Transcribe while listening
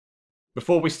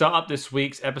Before we start up this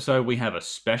week's episode, we have a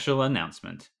special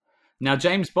announcement. Now,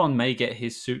 James Bond may get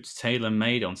his suits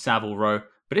tailor-made on Savile Row,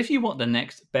 but if you want the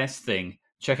next best thing,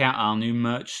 check out our new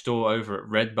merch store over at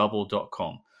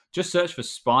redbubble.com. Just search for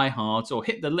Spy Hards or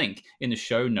hit the link in the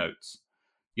show notes.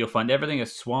 You'll find everything a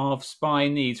suave spy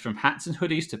needs, from hats and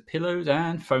hoodies to pillows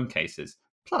and phone cases.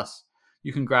 Plus,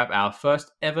 you can grab our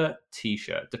first ever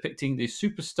t-shirt depicting the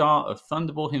superstar of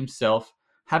Thunderball himself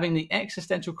having the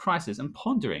existential crisis and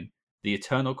pondering the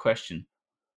eternal question: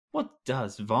 what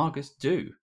does Vargas do?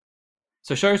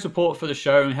 So show support for the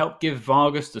show and help give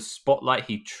Vargas the spotlight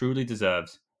he truly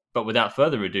deserves. But without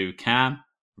further ado, Cam,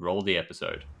 roll the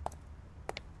episode.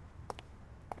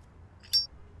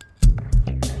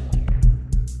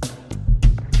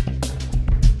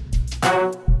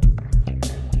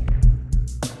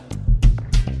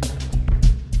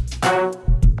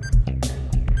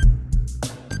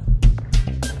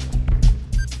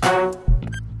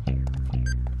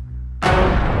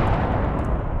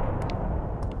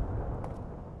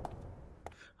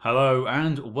 Hello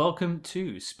and welcome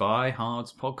to Spy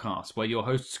Hard's podcast, where your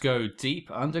hosts go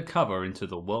deep undercover into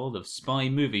the world of spy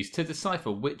movies to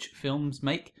decipher which films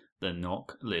make the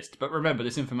knock list. But remember,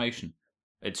 this information,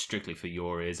 it's strictly for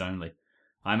your ears only.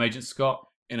 I'm Agent Scott.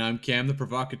 And I'm Cam the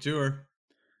Provocateur.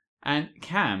 And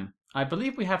Cam, I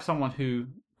believe we have someone who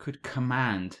could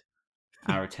command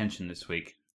our attention this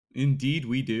week. Indeed,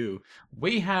 we do.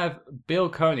 We have Bill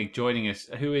Koenig joining us,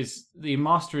 who is the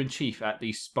Master-in-Chief at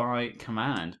the Spy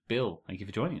Command. Bill, thank you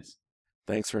for joining us.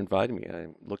 Thanks for inviting me.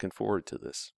 I'm looking forward to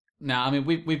this. Now, I mean,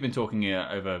 we've been talking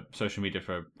over social media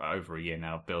for over a year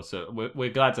now, Bill, so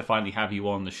we're glad to finally have you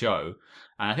on the show.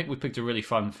 And I think we've picked a really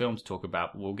fun film to talk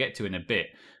about, we'll get to in a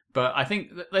bit. But I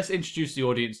think let's introduce the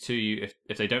audience to you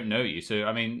if they don't know you. So,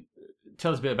 I mean,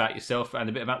 tell us a bit about yourself and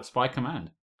a bit about the Spy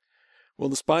Command. Well,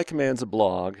 the Spy Command's a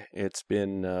blog. It's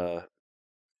been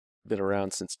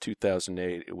around since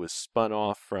 2008. It was spun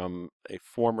off from a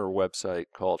former website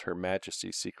called Her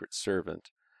Majesty's Secret Servant.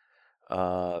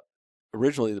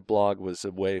 Originally, the blog was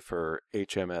a way for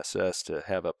HMSS to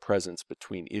have a presence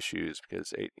between issues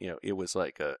because it was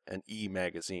like an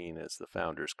e-magazine, as the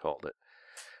founders called it.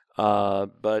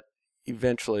 But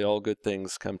eventually, all good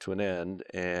things come to an end,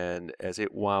 and as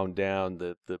it wound down,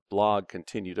 the blog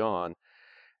continued on.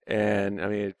 And I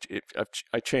mean,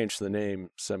 I changed the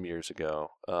name some years ago,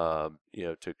 to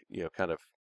kind of,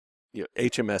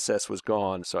 HMSS was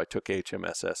gone, so I took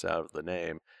HMSS out of the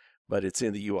name, but it's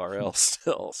in the URL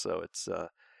still, so it's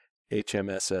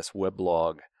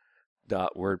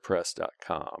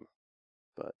hmssweblog.wordpress.com.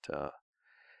 But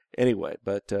anyway,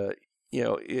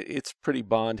 it's pretty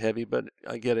Bond heavy, but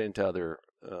I get into other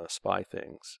spy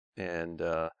things, and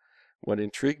what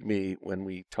intrigued me when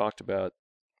we talked about,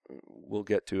 we'll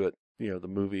get to it, the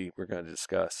movie we're going to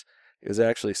discuss, is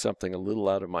actually something a little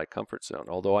out of my comfort zone,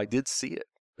 although I did see it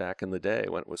back in the day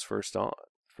when it was first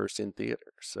in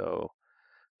theater. So,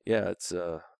 yeah, it's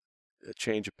a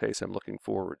change of pace I'm looking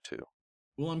forward to.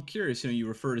 Well, I'm curious, you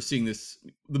refer to seeing the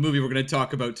movie we're going to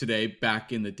talk about today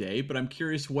back in the day, but I'm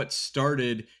curious what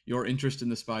started your interest in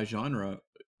the spy genre,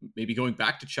 maybe going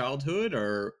back to childhood,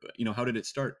 or, how did it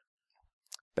start?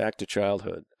 Back to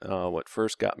childhood. What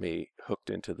first got me hooked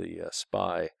into the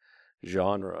spy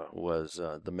genre was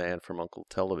the Man from U.N.C.L.E.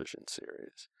 television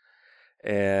series,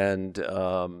 and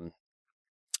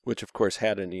which of course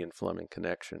had an Ian Fleming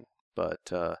connection. But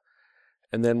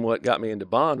and then what got me into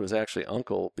Bond was actually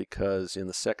U.N.C.L.E., because in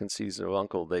the second season of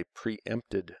U.N.C.L.E. they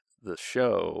preempted the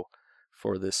show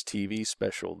for this TV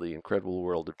special, The Incredible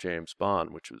World of James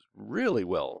Bond, which was really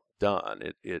well done.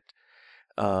 It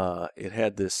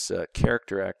had this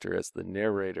character actor as the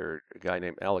narrator, a guy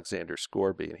named Alexander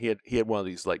Scorby, and he had one of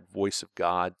these like voice of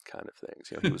God kind of things.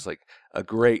 He was like a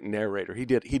great narrator. He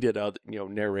did other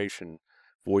narration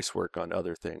voice work on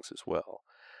other things as well.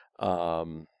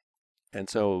 And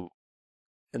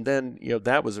then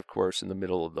that was of course in the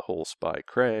middle of the whole spy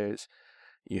craze.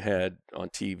 You had on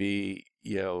TV,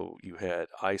 you had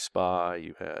I Spy,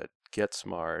 you had Get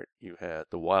Smart, you had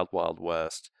The Wild Wild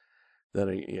West.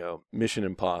 Then, Mission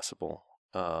Impossible.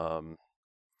 In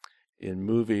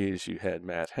movies, you had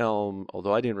Matt Helm,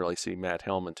 although I didn't really see Matt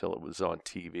Helm until it was on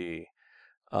TV.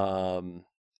 In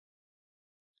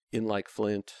Like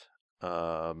Flint,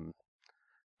 so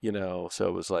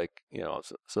it was like,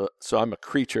 so I'm a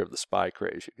creature of the spy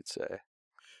craze, you could say.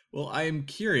 Well, I am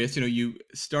curious, you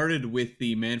started with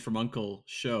the Man from U.N.C.L.E.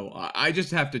 show. I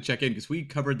just have to check in because we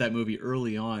covered that movie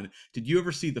early on. Did you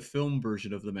ever see the film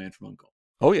version of the Man from U.N.C.L.E.?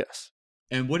 Oh, yes.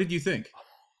 And what did you think?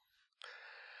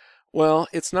 Well,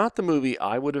 it's not the movie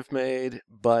I would have made,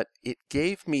 but it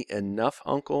gave me enough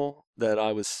U.N.C.L.E. that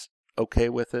I was okay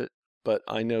with it. but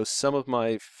I know some of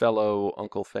my fellow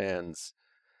Uncle fans,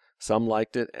 some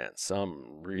liked it and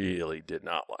some really did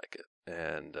not like it.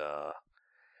 And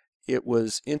it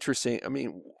was interesting. I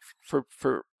mean,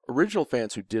 for original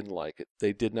fans who didn't like it,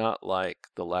 they did not like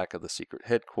the lack of the secret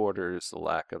headquarters, the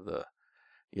lack of the,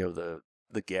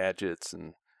 the gadgets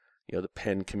and, the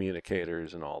pen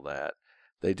communicators and all that.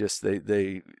 They just,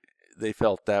 they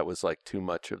felt that was like too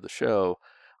much of the show.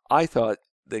 I thought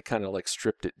they kind of like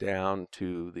stripped it down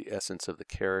to the essence of the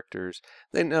characters.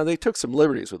 They took some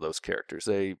liberties with those characters.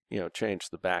 They,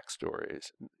 changed the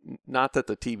backstories. Not that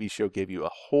the TV show gave you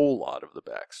a whole lot of the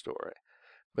backstory,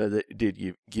 but it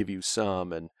did give you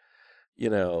some. And,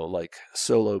 like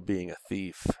Solo being a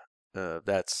thief,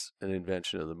 that's an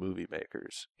invention of the movie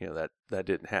makers. That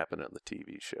didn't happen on the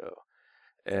TV show.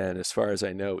 And as far as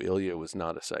I know, Ilya was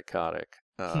not a psychotic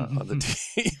on the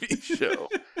TV show.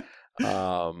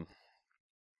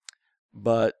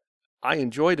 But I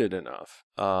enjoyed it enough.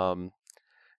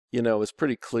 It was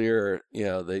pretty clear,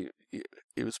 it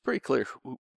was pretty clear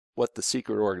what the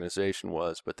secret organization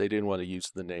was, but they didn't want to use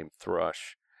the name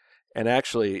Thrush. And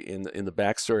actually, in the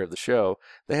backstory of the show,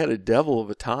 they had a devil of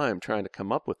a time trying to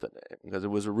come up with the name, because it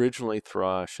was originally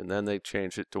Thrush, and then they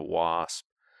changed it to Wasp.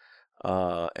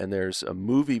 And there's a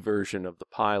movie version of the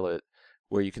pilot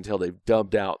where you can tell they've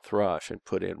dubbed out Thrush and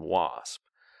put in Wasp.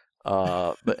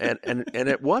 But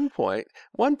at one point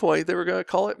they were going to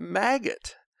call it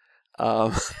Maggot.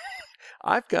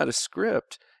 I've got a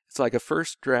script. It's like a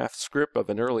first draft script of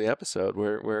an early episode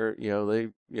where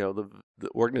the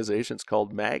organization's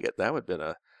called Maggot. That would have been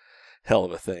a hell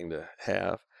of a thing to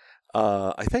have.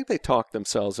 I think they talked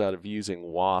themselves out of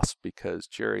using Wasp because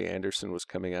Jerry Anderson was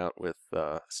coming out with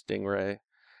Stingray,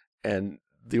 and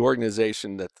the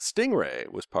organization that the Stingray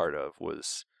was part of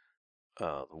was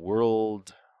the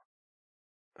World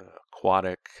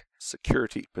Aquatic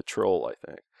Security Patrol, I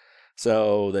think.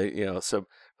 So so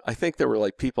I think there were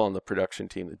like people on the production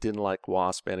team that didn't like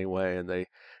Wasp anyway, and they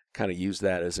kind of used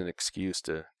that as an excuse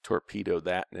to torpedo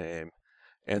that name.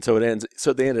 And so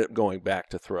they ended up going back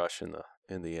to Thrush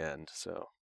in the end. So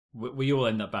we all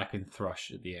end up back in Thrush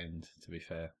at the end, to be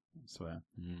fair. I swear.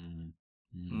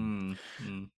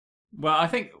 Well, I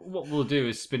think what we'll do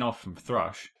is spin off from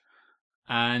Thrush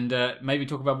and maybe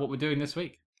talk about what we're doing this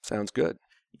week. Sounds good.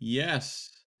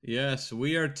 Yes,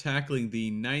 we are tackling the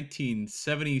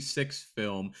 1976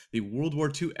 film, the World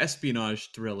War II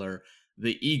espionage thriller,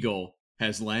 The Eagle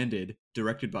Has Landed,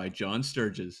 directed by John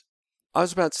Sturges. I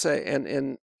was about to say,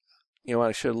 and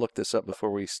I should have looked this up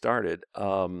before we started.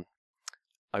 I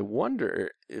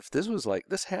wonder if this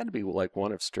had to be like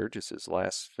one of Sturgis's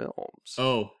last films.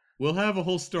 Oh, we'll have a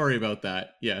whole story about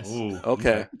that. Yes. Ooh,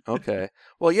 okay.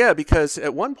 Well, yeah, because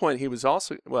at one point he was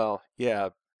also,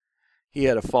 he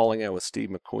had a falling out with Steve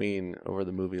McQueen over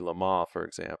the movie Le Mans, for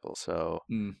example. So,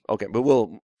 okay, but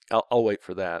I'll wait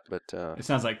for that. But it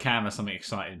sounds like Cam has something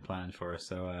exciting planned for us.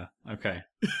 So, okay,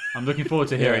 I'm looking forward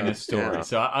to hearing this story. Yeah.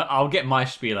 So I'll get my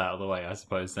spiel out of the way, I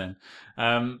suppose. Then,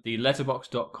 the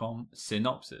Letterboxd.com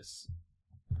synopsis: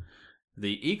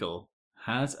 The Eagle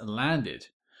has landed.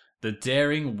 The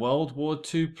daring World War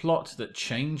II plot that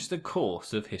changed the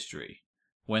course of history.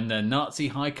 When the Nazi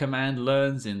High Command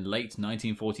learns in late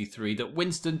 1943 that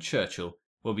Winston Churchill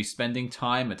will be spending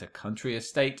time at a country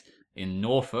estate in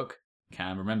Norfolk,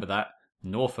 can remember that,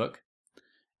 Norfolk,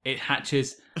 it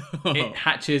hatches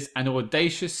an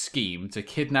audacious scheme to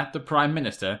kidnap the Prime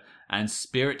Minister and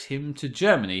spirit him to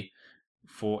Germany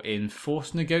for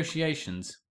enforced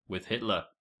negotiations with Hitler.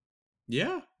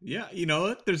 Yeah.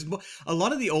 There's a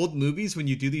lot of the old movies when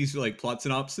you do these like plot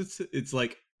synopses, it's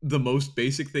like the most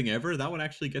basic thing ever. That one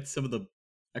actually gets some of the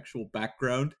actual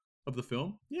background of the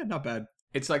film. Yeah, not bad.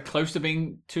 It's like close to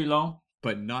being too long,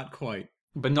 but not quite.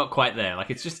 But not quite there. Like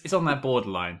it's on that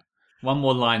borderline. One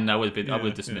more line, I would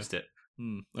have dismissed it.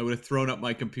 I would have thrown up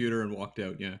my computer and walked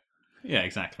out. Yeah. Yeah,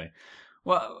 exactly.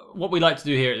 Well, what we like to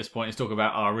do here at this point is talk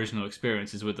about our original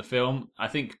experiences with the film. I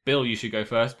think, Bill, you should go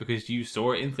first because you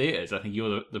saw it in theaters. I think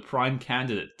you're the prime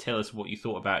candidate. Tell us what you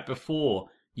thought about it before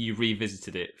you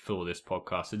revisited it for this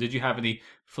podcast. So did you have any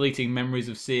fleeting memories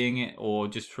of seeing it, or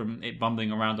just from it bumbling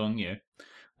around on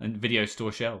video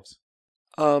store shelves?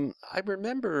 I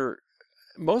remember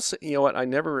most, I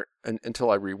never,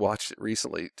 until I rewatched it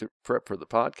recently to prep for the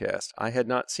podcast, I had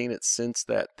not seen it since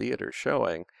that theater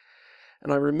showing.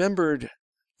 And I remembered,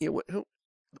 the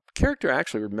character I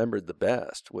actually remembered the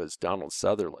best was Donald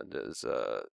Sutherland as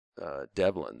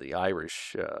Devlin, the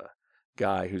Irish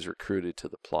guy who's recruited to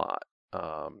the plot.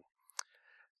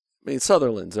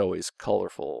 Sutherland's always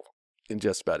colorful in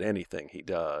just about anything he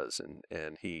does,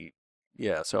 and he,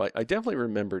 so I definitely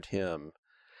remembered him,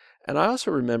 and I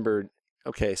also remembered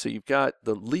okay, so you've got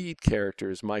the lead character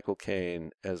is Michael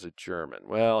Caine as a German.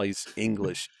 Well, he's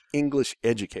English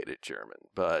educated German,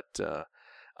 but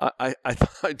I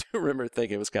do remember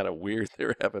thinking it was kind of weird they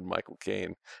were having Michael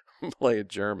Caine play a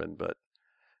German, but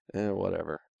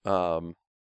whatever. But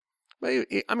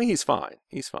I mean, he's fine.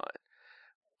 He's fine.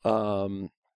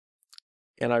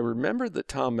 And I remember that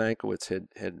Tom Mankiewicz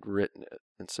had written it,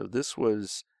 and so this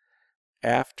was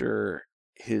after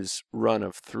his run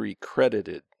of 3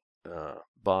 credited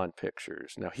Bond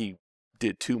pictures. Now he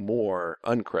did 2 more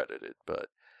uncredited, but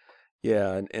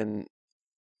yeah, and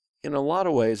in a lot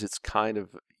of ways it's kind of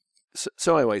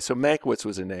so anyway. So Mankiewicz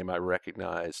was a name I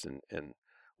recognized and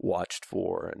watched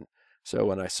for, and so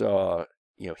when I saw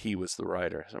he was the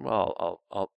writer, I said, well,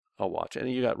 I'll watch it.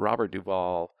 And you got Robert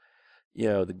Duvall.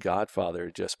 The Godfather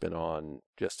had just been on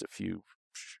just a few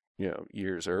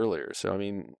years earlier. So I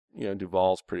mean,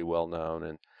 Duvall's pretty well known,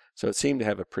 and so it seemed to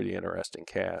have a pretty interesting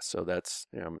cast. So that's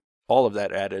all of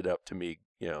that added up to me,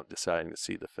 deciding to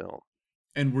see the film.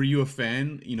 And were you a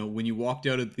fan? When you walked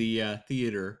out of the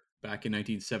theater back in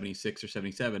 1976 or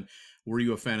 77, were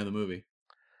you a fan of the movie?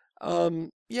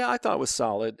 Yeah, I thought it was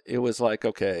solid. It was like,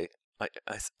 okay,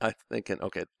 I thinking,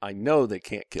 okay, I know they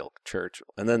can't kill Churchill,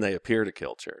 and then they appear to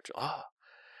kill Churchill.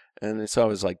 And so I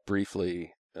was like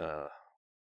briefly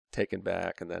taken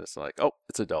back, and then it's like, oh,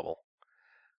 it's a double.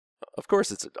 Of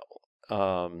course, it's a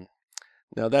double.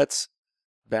 Now that's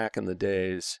back in the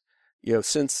days.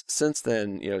 Since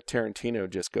then, Tarantino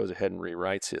just goes ahead and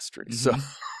rewrites history.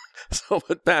 Mm-hmm.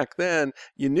 But back then,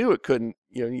 you knew it couldn't.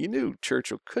 You knew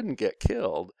Churchill couldn't get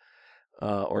killed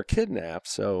or kidnapped.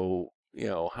 So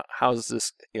how's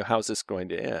this going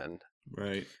to end?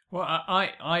 Right. Well,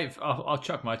 I'll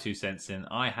chuck my 2 cents in.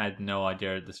 I had no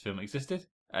idea this film existed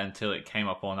until it came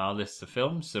up on our list of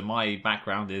films. So my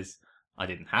background is I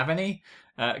didn't have any.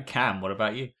 Cam, what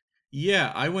about you?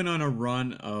 Yeah, I went on a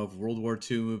run of World War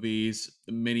II movies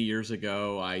many years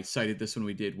ago. I cited this when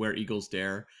we did Where Eagles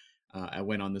Dare. I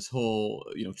went on this whole,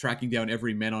 tracking down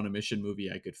every Men on a Mission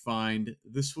movie I could find.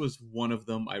 This was one of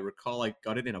them. I recall I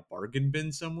got it in a bargain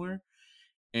bin somewhere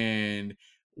and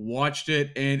watched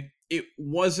it. And it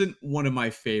wasn't one of my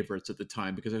favorites at the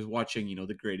time because I was watching,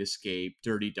 The Great Escape,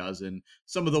 Dirty Dozen,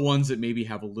 some of the ones that maybe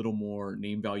have a little more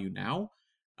name value now.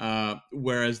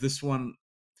 Whereas this one,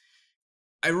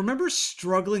 I remember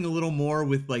struggling a little more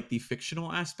with like the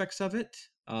fictional aspects of it.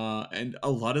 And a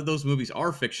lot of those movies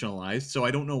are fictionalized, so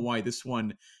I don't know why this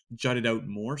one jutted out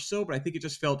more so, but I think it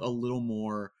just felt a little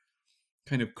more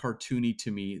kind of cartoony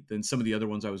to me than some of the other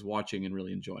ones I was watching and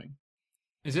really enjoying.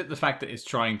 Is it the fact that it's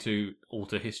trying to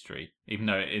alter history, even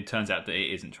though it turns out that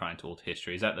it isn't trying to alter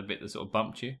history? Is that the bit that sort of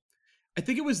bumped you? I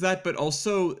think it was that, but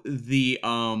also the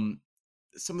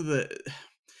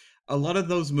a lot of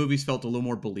those movies felt a little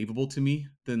more believable to me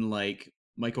than like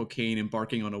Michael Caine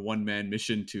embarking on a one-man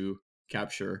mission to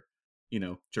capture,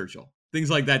 Churchill. Things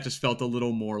like that just felt a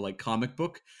little more like comic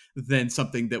book than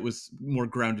something that was more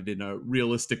grounded in a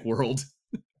realistic world.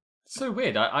 So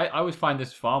weird. I would find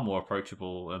this far more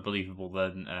approachable and believable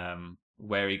than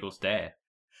Where Eagles Dare.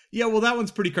 Yeah, well, that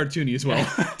one's pretty cartoony as well.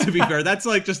 To be fair, that's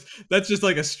just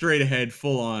like a straight ahead,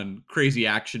 full on crazy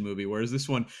action movie. Whereas this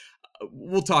one,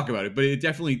 we'll talk about it, but it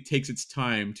definitely takes its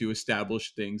time to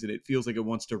establish things, and it feels like it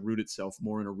wants to root itself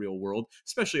more in a real world,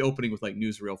 especially opening with like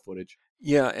newsreel footage.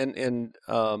 Yeah, and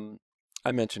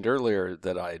I mentioned earlier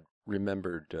that I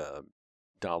remembered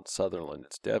Donald Sutherland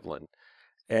as Devlin,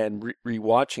 and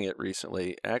rewatching it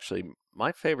recently, actually,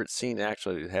 my favorite scene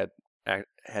actually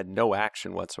had no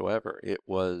action whatsoever. It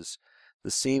was the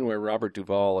scene where Robert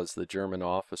Duvall, as the German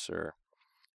officer,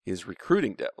 is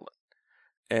recruiting Devlin.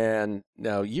 And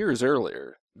now, years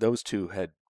earlier, those two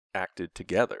had acted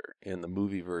together in the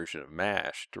movie version of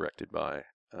MASH, directed by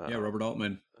Robert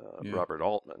Altman. Robert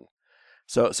Altman.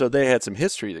 So they had some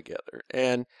history together,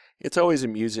 and it's always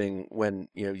amusing when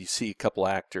you see a couple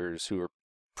actors who are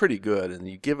pretty good, and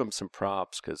you give them some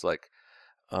props because, like,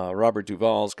 Robert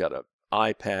Duvall's got an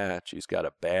eye patch, he's got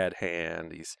a bad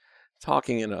hand, he's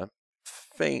talking in a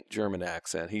faint German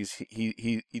accent.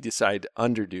 He decided to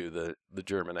underdo the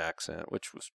German accent,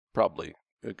 which was probably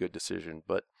a good decision.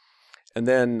 And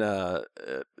then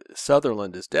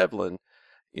Sutherland is Devlin.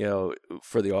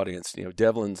 For the audience,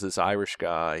 Devlin's this Irish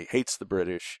guy, hates the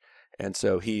British, and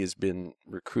so he has been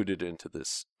recruited into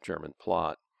this German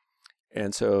plot.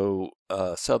 And so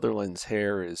Sutherland's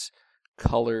hair is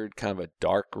colored kind of a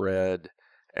dark red,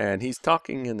 and he's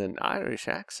talking in an Irish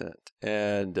accent.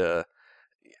 And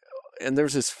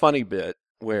there's this funny bit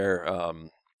where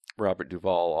Robert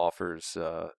Duvall offers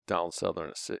Donald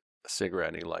Sutherland a cigarette,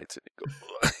 and he lights it.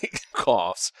 He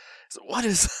coughs. So, what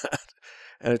is that?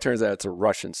 And it turns out it's a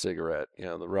Russian cigarette. You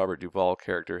know, the Robert Duvall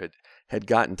character had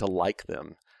gotten to like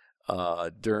them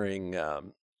during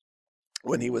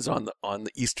when he was on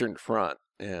the Eastern Front,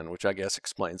 and which I guess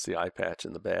explains the eye patch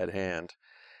and the bad hand.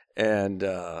 And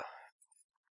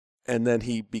then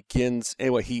he begins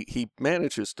anyway. He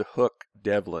manages to hook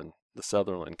Devlin, the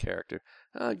Sutherland character.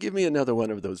 Give me another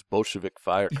one of those Bolshevik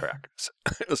firecrackers.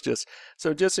 It was just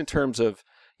in terms of,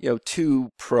 you know,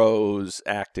 two pros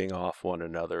acting off one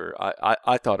another.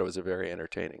 I thought it was a very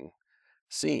entertaining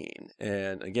scene,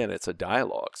 and again, it's a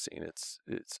dialogue scene. It's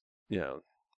you know,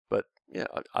 but yeah,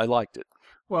 I liked it.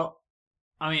 Well,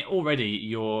 I mean, already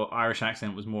your Irish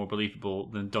accent was more believable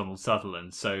than Donald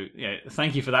Sutherland. So, yeah,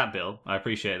 thank you for that, Bill. I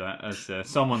appreciate that as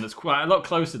someone that's quite a lot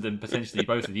closer than potentially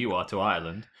both of you are to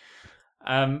Ireland.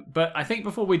 But I think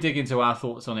before we dig into our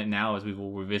thoughts on it now, as we've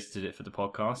all revisited it for the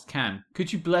podcast, Cam,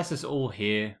 could you bless us all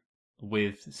here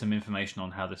with some information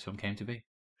on how this film came to be?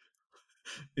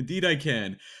 Indeed, I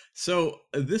can. So,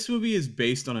 this movie is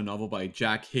based on a novel by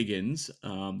Jack Higgins.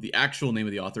 The actual name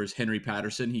of the author is Henry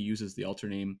Patterson. He uses the alter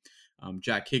name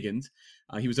Jack Higgins.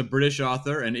 He was a British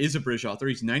author and is a British author.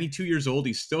 He's 92 years old.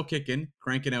 He's still kicking,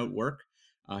 cranking out work.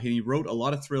 He wrote a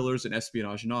lot of thrillers and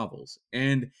espionage novels.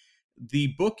 And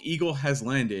the book Eagle Has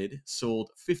Landed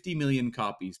sold 50 million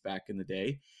copies back in the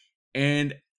day.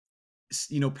 And,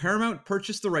 you know, Paramount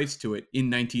purchased the rights to it in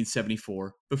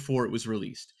 1974 before it was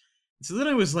released. So then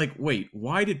I was like, wait,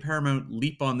 why did Paramount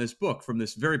leap on this book from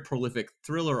this very prolific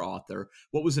thriller author?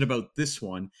 What was it about this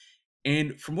one?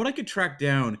 And from what I could track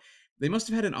down, they must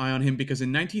have had an eye on him because in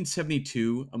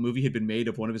 1972, a movie had been made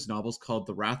of one of his novels called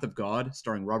The Wrath of God,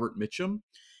 starring Robert Mitchum,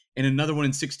 and another one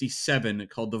in 1967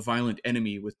 called The Violent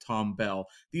Enemy with Tom Bell.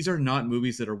 These are not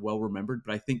movies that are well remembered,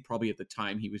 but I think probably at the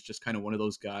time he was just kind of one of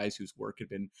those guys whose work had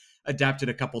been adapted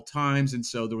a couple times, and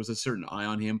so there was a certain eye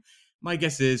on him. My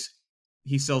guess is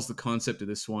he sells the concept of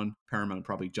this one. Paramount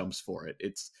probably jumps for it.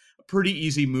 It's a pretty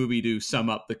easy movie to sum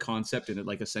up the concept in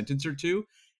like a sentence or two,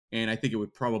 and I think it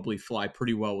would probably fly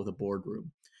pretty well with a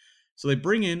boardroom. So they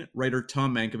bring in writer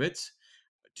Tom Mankiewicz,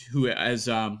 who, as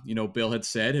you know, Bill had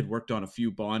said, had worked on a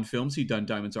few Bond films. He'd done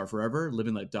Diamonds Are Forever, Live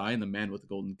and Let Die, and The Man with the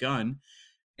Golden Gun,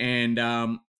 and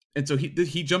so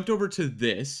he jumped over to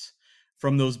this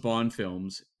from those Bond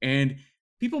films. And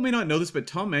people may not know this, but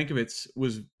Tom Mankiewicz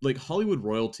was like Hollywood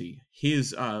royalty.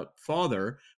 His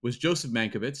father was Joseph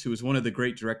Mankiewicz, who was one of the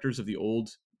great directors of the old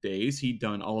days. He'd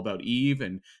done All About Eve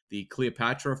and the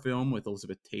Cleopatra film with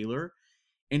Elizabeth Taylor.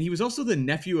 And he was also the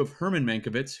nephew of Herman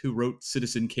Mankiewicz, who wrote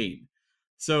Citizen Kane.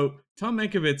 So Tom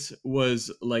Mankiewicz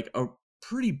was like a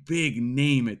pretty big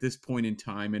name at this point in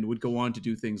time and would go on to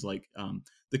do things like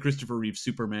the Christopher Reeve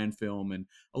Superman film and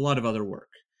a lot of other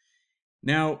work.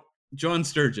 Now, John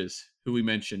Sturges, who we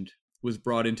mentioned, was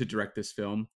brought in to direct this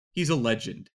film. He's a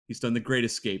legend. He's done The Great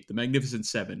Escape, The Magnificent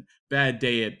Seven, Bad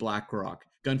Day at Black Rock,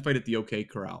 Gunfight at the OK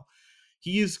Corral.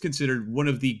 He is considered one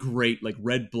of the great, like,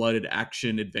 red-blooded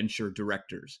action adventure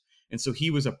directors. And so he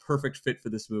was a perfect fit for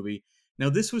this movie. Now,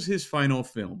 this was his final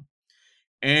film.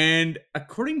 And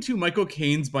according to Michael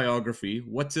Caine's biography,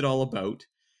 What's It All About?,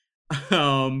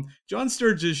 John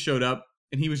Sturges showed up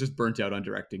and he was just burnt out on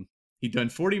directing. He'd done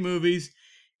 40 movies,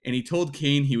 and he told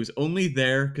Caine he was only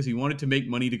there because he wanted to make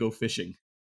money to go fishing.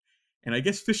 And I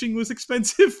guess fishing was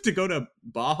expensive, to go to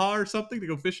Baja or something to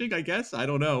go fishing, I guess. I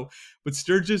don't know. But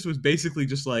Sturges was basically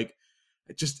just like,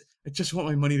 I just want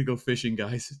my money to go fishing,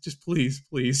 guys. Just please.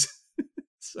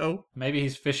 So maybe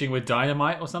he's fishing with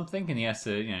dynamite or something, and he has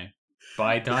to, you know,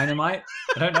 buy dynamite.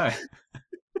 I don't know.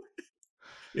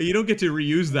 Yeah, you don't get to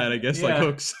reuse that, I guess, like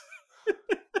hooks.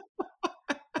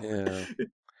 Yeah.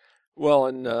 Well,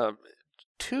 and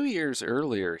 2 years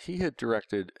earlier, he had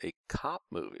directed a cop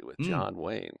movie with John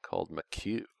Wayne called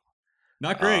McHugh.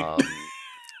 Not great.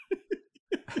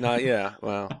 Yeah,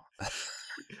 well,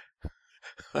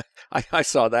 I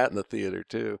saw that in the theater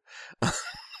too.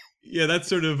 Yeah, that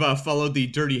sort of followed the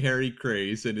Dirty Harry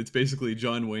craze, and it's basically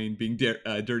John Wayne being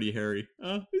Dirty Harry.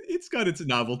 It's got its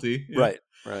novelty. Yeah.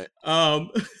 Right.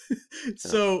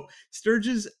 So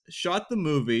Sturges shot the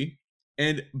movie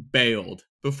and bailed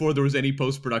before there was any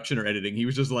post-production or editing. He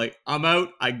was just like, I'm out.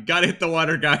 I gotta hit the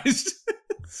water, guys.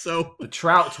 So the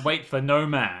trout wait for no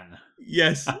man.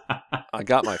 Yes. I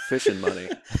got my fishing money.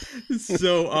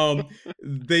 So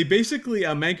they basically,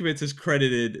 Mankiewicz has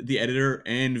credited the editor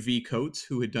Anne V. Coates,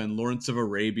 who had done Lawrence of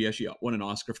Arabia. She won an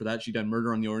Oscar for that. She'd done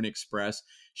Murder on the Orient Express.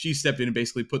 She stepped in and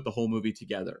basically put the whole movie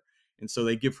together. And so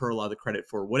they give her a lot of the credit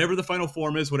for whatever the final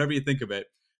form is, whatever you think of it.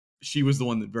 She was the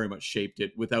one that very much shaped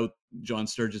it without John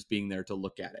Sturges being there to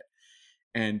look at it.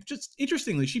 And just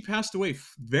interestingly, she passed away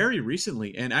very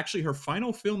recently. And actually her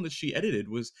final film that she edited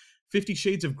was 50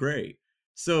 Shades of Grey.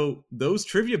 So those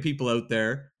trivia people out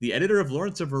there, the editor of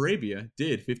Lawrence of Arabia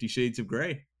did 50 Shades of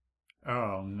Grey.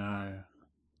 Oh no.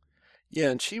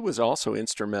 Yeah, and she was also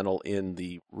instrumental in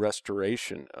the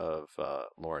restoration of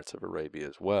Lawrence of Arabia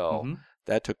as well. Hmm.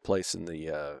 That took place in the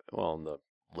in the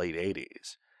late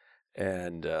 '80s,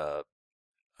 and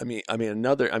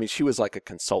she was like a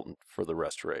consultant for the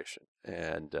restoration,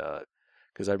 and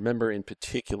because I remember in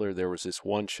particular there was this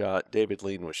one shot. David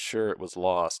Lean was sure it was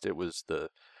lost. It was the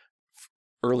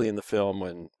early in the film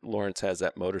when Lawrence has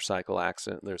that motorcycle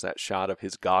accident. There's that shot of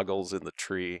his goggles in the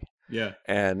tree. Yeah.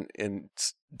 And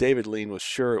David Lean was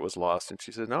sure it was lost, and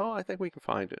she said, "No, I think we can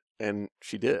find it," and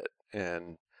she did.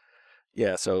 And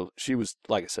yeah, so she was,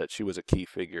 like I said, she was a key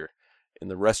figure in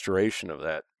the restoration of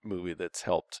that movie. That's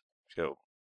helped,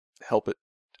 help it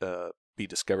be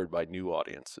discovered by new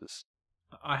audiences.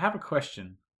 I have a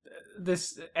question.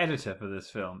 This editor for this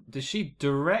film, does she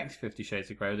direct 50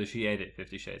 Shades of Grey or does she edit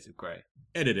 50 Shades of Grey?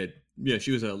 Edited. Yeah,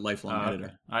 she was a lifelong Okay.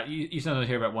 editor. You sometimes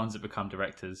hear about ones that become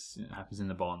directors. It happens in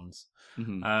the Bonds.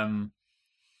 Hmm.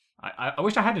 I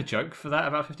wish I had a joke for that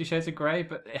about 50 Shades of Grey,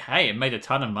 but hey, it made a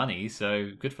ton of money, so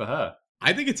good for her.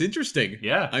 I think it's interesting.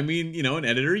 Yeah. I mean, an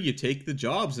editor, you take the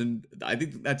jobs, and I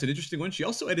think that's an interesting one. She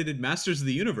also edited Masters of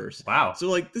the Universe. Wow.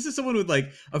 So, this is someone with,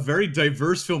 a very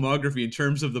diverse filmography in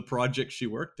terms of the projects she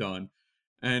worked on.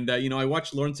 And, I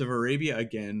watched Lawrence of Arabia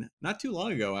again not too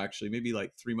long ago, actually, maybe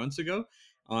 3 months ago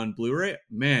on Blu-ray.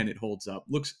 Man, it holds up.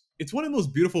 It's one of the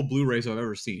most beautiful Blu-rays I've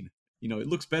ever seen. It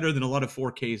looks better than a lot of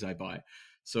 4Ks I buy.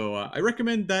 So I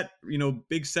recommend that,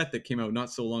 big set that came out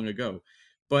not so long ago.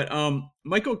 But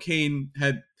Michael Caine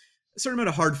had a certain amount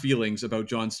of hard feelings about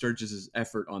John Sturges'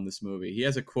 effort on this movie. He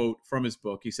has a quote from his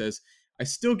book. He says, "I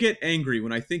still get angry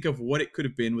when I think of what it could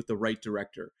have been with the right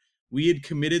director. We had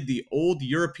committed the old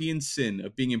European sin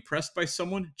of being impressed by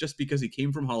someone just because he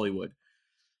came from Hollywood."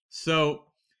 So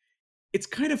it's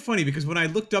kind of funny because when I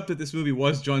looked up that this movie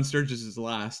was John Sturges'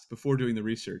 last before doing the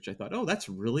research, I thought, oh, that's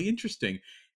really interesting.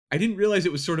 I didn't realize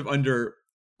it was sort of under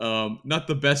not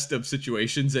the best of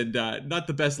situations and not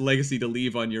the best legacy to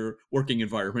leave on your working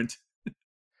environment.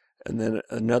 And then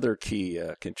another key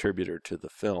contributor to the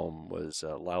film was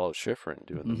Lalo Schifrin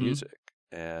doing the music.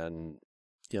 And,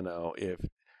 if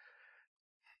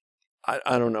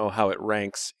I don't know how it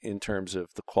ranks in terms of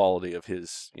the quality of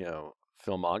his,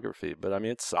 filmography, but I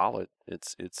mean, it's solid.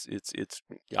 It's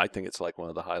I think it's like one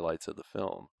of the highlights of the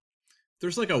film.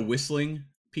 There's a whistling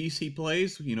piece he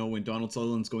plays, when Donald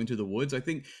Sutherland's going through the woods. I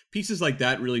think pieces like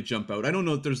that really jump out. I don't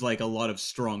know if there's a lot of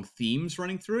strong themes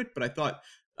running through it, but I thought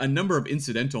a number of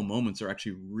incidental moments are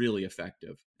actually really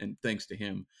effective, and thanks to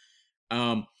him.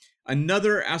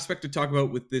 Another aspect to talk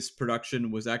about with this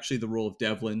production was actually the role of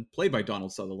Devlin, played by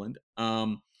Donald Sutherland.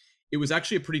 It was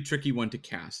actually a pretty tricky one to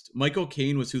cast. Michael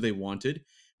Caine was who they wanted,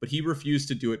 but he refused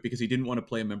to do it because he didn't want to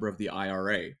play a member of the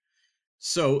IRA.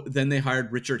 So then they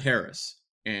hired Richard Harris.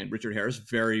 And Richard Harris,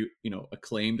 very,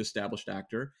 acclaimed, established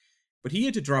actor. But he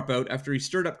had to drop out after he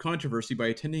stirred up controversy by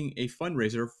attending a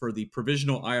fundraiser for the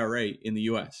provisional IRA in the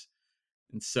US.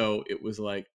 And so it was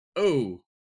like, oh,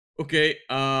 okay,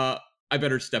 I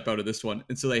better step out of this one.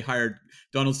 And so they hired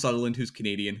Donald Sutherland, who's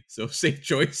Canadian. So safe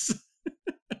choice.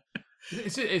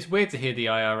 It's weird to hear the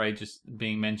IRA just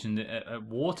being mentioned at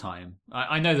wartime.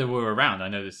 I know they were around. I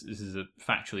know this is a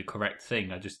factually correct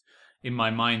thing. I just, in my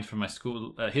mind from my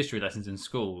school history lessons in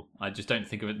school, I just don't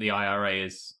think of the IRA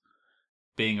as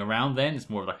being around then. It's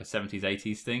more of a 70s,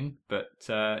 80s thing. But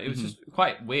it was just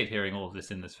quite weird hearing all of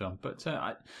this in this film. But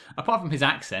apart from his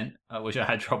accent, which I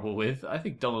had trouble with, I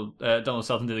think Donald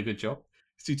Sutherland did a good job.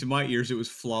 See, to my ears, it was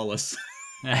flawless.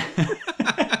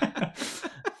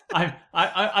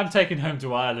 I'm taken home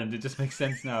to Ireland. It just makes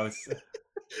sense now.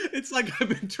 It's like I've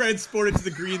been transported to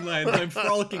the Greenland. I'm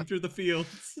frolicking through the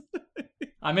fields.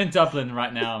 I'm in Dublin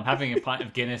right now. I'm having a pint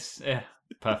of Guinness. Yeah,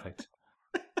 perfect.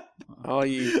 Oh,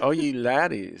 you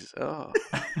laddies. Oh,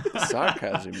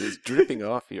 sarcasm is dripping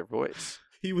off your voice.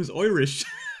 He was Irish.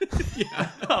 Yeah.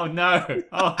 Oh, no.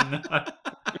 Oh, no.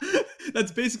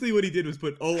 That's basically what he did, was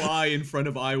put OI in front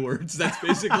of I words. That's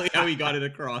basically how he got it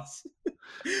across.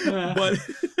 But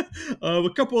a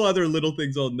couple other little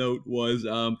things I'll note was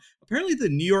apparently the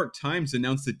New York Times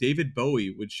announced that David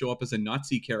Bowie would show up as a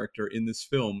Nazi character in this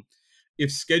film if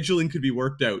scheduling could be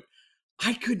worked out.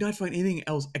 I could not find anything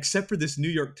else except for this New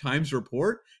York Times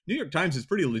report. New York Times is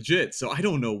pretty legit, so I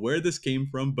don't know where this came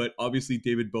from, but obviously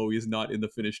David Bowie is not in the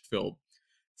finished film.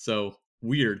 So,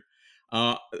 weird.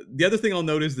 The other thing I'll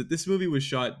note is that this movie was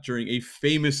shot during a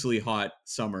famously hot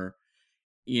summer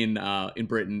in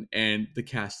Britain, and the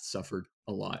cast suffered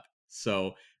a lot.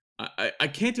 So I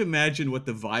can't imagine what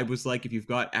the vibe was like if you've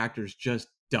got actors just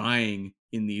dying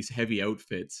in these heavy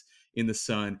outfits in the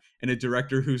sun, and a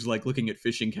director who's like looking at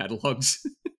fishing catalogs.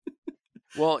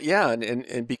 Well, yeah,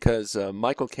 and because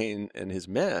Michael Caine and his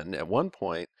men at one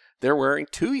point they're wearing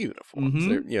two uniforms.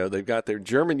 Mm-hmm. They've got their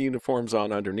German uniforms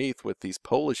on underneath with these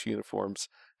Polish uniforms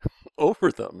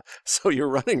over them. So you're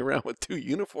running around with two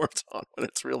uniforms on when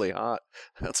it's really hot.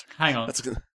 Hang on. That's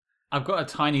I've got a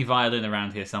tiny violin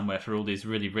around here somewhere for all these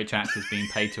really rich actors being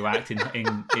paid to act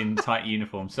in tight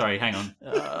uniforms. Sorry, hang on.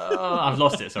 I've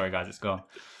lost it. Sorry, guys, it's gone.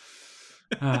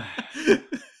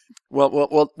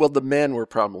 Well, the men were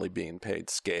probably being paid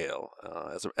scale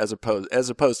as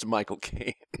opposed to Michael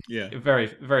Caine. Yeah.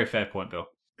 Very, very fair point, Bill.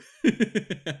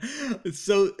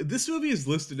 So this movie is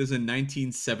listed as a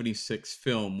 1976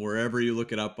 film wherever you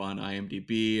look it up on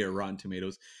IMDb or Rotten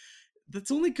Tomatoes.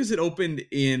 That's only because it opened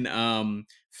in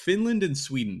Finland and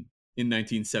Sweden in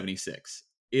 1976.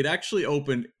 It actually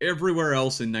opened everywhere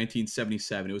else in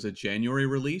 1977. It was a January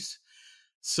release.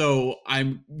 So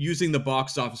I'm using the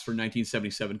box office for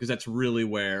 1977 because that's really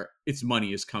where its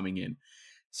money is coming in.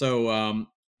 So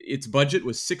its budget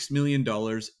was $6 million,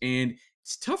 and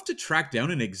it's tough to track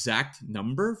down an exact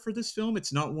number for this film.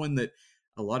 It's not one that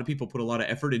a lot of people put a lot of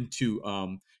effort into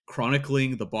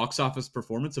chronicling the box office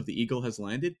performance of The Eagle Has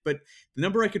Landed. But the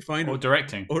number I could find, or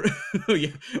directing, or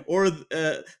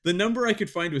the number I could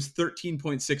find was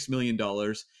 $13.6 million,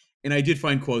 and I did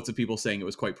find quotes of people saying it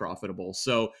was quite profitable.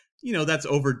 So that's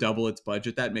over double its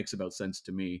budget. That makes about sense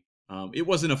to me. It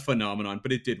wasn't a phenomenon,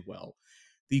 but it did well.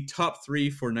 The top three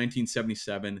for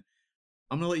 1977.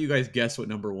 I'm going to let you guys guess what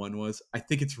number one was. I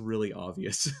think it's really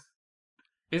obvious.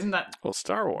 Isn't that? Well,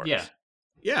 Star Wars.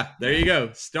 Yeah, there you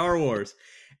go. Star Wars.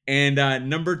 And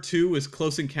number two was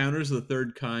Close Encounters of the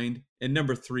Third Kind. And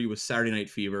number three was Saturday Night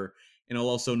Fever. And I'll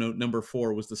also note number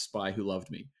four was The Spy Who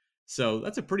Loved Me. So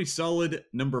that's a pretty solid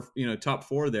number, top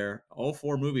four there. All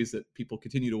four movies that people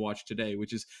continue to watch today,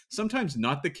 which is sometimes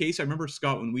not the case. I remember,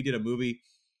 Scott, when we did a movie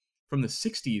from the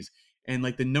 60s, and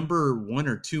like the number one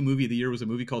or two movie of the year was a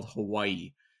movie called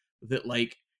Hawaii that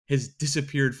like has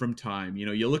disappeared from time.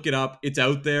 You look it up, it's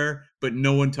out there, but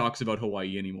no one talks about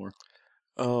Hawaii anymore.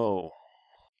 Oh,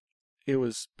 it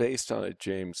was based on a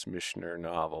James Michener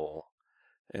novel.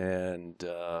 And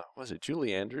was it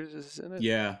Julie Andrews is in it?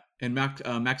 Yeah, and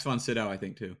Max von Sydow, I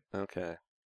think, too. Okay.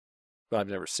 But I've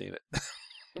never seen it.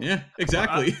 Yeah,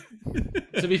 exactly.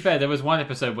 To be fair, there was one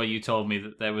episode where you told me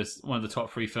that there was one of the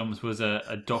top three films was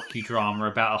a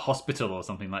docudrama about a hospital or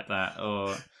something like that.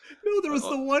 Or no, there was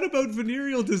the one about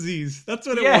venereal disease. That's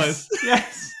what it was.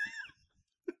 Yes.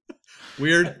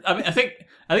 Weird. I mean, I think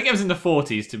it was in the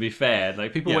 40s. To be fair,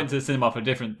 like people went to the cinema for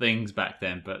different things back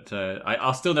then, but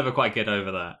I'll still never quite get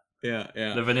over that.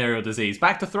 Yeah. The venereal disease.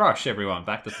 Back to thrush, everyone.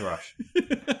 Back to thrush.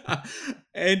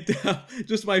 And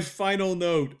just my final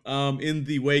note, in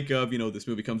the wake of, this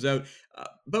movie comes out,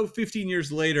 about 15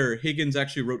 years later, Higgins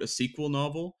actually wrote a sequel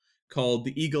novel called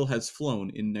The Eagle Has Flown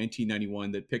in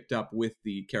 1991 that picked up with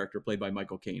the character played by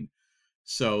Michael Caine.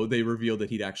 So they revealed that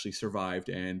he'd actually survived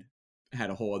and had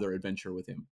a whole other adventure with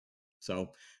him.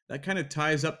 So that kind of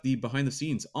ties up the behind the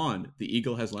scenes on The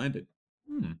Eagle Has Landed.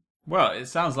 Well, it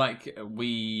sounds like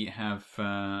we have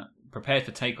prepared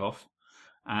for takeoff,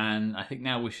 and I think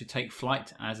now we should take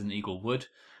flight as an eagle would.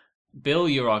 Bill,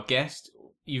 you're our guest.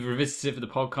 You've revisited for the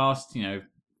podcast,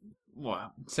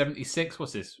 76?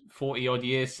 What's this? 40 odd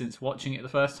years since watching it the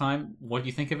first time. What do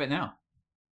you think of it now?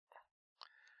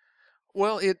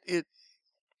 Well, the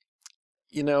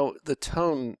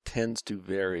tone tends to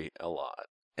vary a lot,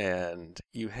 and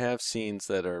you have scenes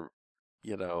that are,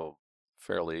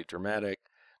 fairly dramatic,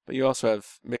 but you also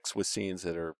have mixed with scenes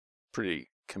that are pretty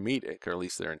comedic, or at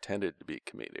least they're intended to be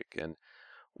comedic. And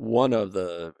one of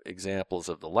the examples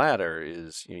of the latter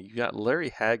is, you got Larry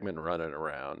Hagman running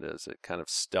around as a kind of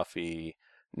stuffy,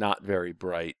 not very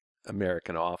bright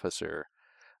American officer.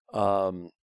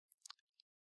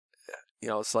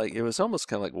 It's like, it was almost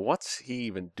kind of like, what's he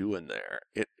even doing there?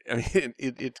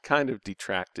 It kind of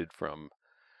detracted from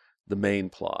the main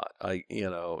plot.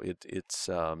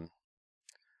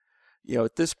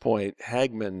 At this point,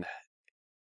 Hagman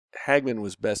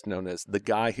was best known as the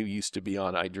guy who used to be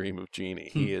on I Dream of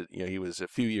Jeannie. He was a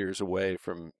few years away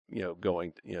from,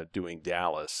 going, doing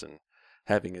Dallas and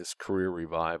having his career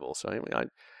revival. So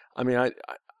I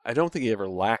don't think he ever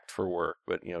lacked for work,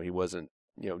 but he wasn't,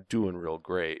 doing real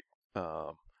great.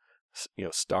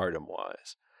 Stardom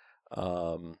wise.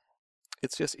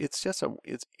 It's just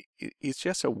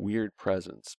a weird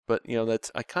presence, but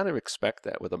I kind of expect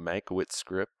that with a Mankiewicz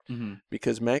script,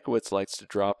 because Mankiewicz likes to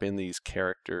drop in these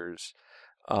characters,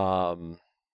 like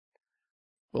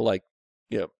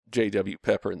J.W.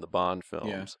 Pepper in the Bond Yeah.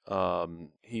 films. I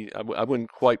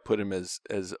wouldn't quite put him as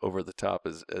over the top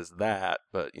as that,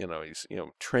 but he's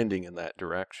trending in that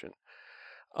direction.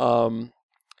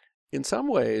 In some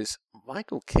ways,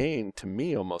 Michael Caine to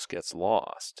me almost gets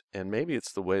lost, and maybe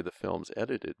it's the way the film's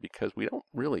edited, because we don't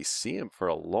really see him for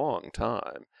a long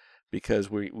time, because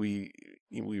we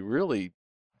really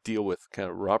deal with kind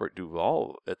of Robert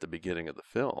Duvall at the beginning of the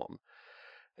film.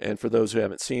 And for those who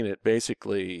haven't seen it,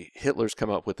 basically Hitler's come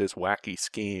up with this wacky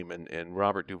scheme, and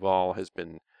Robert Duvall has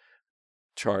been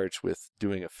charged with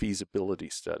doing a feasibility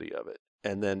study of it.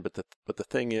 And then, but the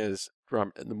thing is,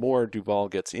 the more Duvall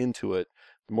gets into it,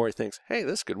 the more he thinks, hey,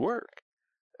 this could work.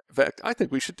 In fact, I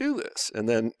think we should do this. And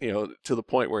then, to the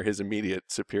point where his immediate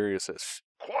superior says,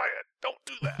 quiet, don't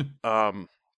do that.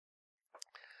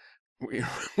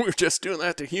 We're just doing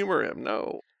that to humor him.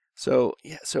 No. So,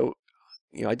 yeah,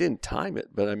 I didn't time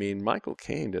it, but I mean, Michael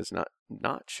Caine does not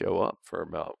show up for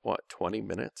about, 20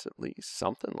 minutes at least?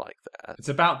 Something like that. It's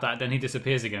about that, then he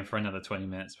disappears again for another 20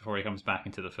 minutes before he comes back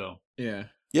into the film. Yeah.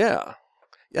 Yeah.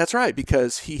 That's right,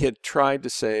 because he had tried to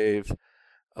save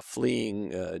a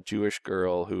fleeing Jewish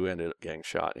girl who ended up getting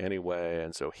shot anyway,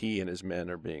 and so he and his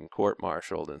men are being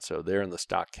court-martialed, and so they're in the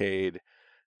stockade,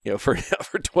 for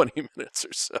 20 minutes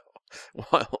or so,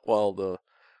 while the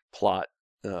plot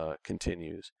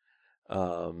continues.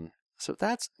 So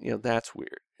that's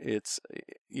weird. It's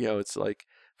it's like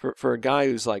for a guy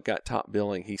who's like got top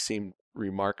billing, he seemed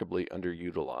remarkably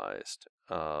underutilized.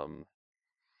 And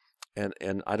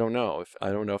I don't know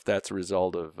if that's a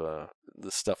result of the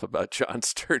stuff about John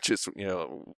Sturges,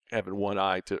 having one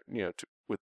eye to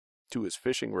his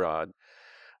fishing rod,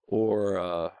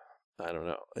 or I don't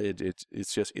know.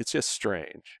 It's just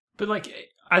strange. But like,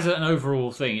 as an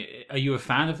overall thing, are you a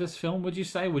fan of this film? Would you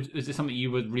say? Is it something you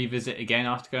would revisit again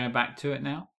after going back to it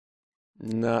now?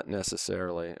 Not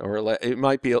necessarily, or it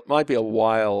might be a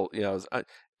while.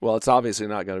 Well, it's obviously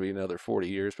not going to be another 40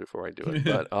 years before I do it,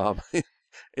 but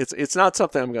it's not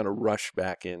something I'm going to rush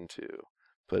back into.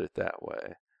 Put it that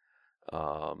way.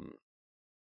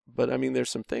 But I mean, there's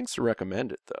some things to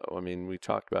recommend it, though. I mean, we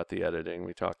talked about the editing,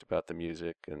 we talked about the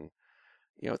music, and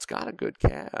it's got a good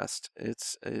cast.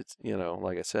 It's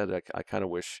like I said, I kind of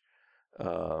wish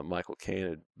Michael Caine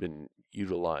had been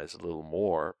utilized a little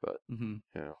more, but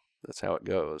that's how it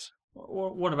goes.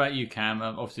 What about you, Cam?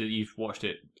 Obviously, you've watched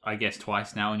it, I guess,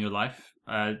 twice now in your life.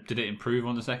 Did it improve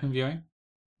on the second viewing?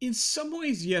 In some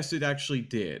ways, yes, it actually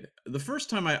did. The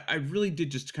first time, I really did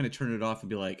just kind of turn it off and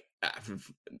be like,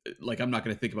 I'm not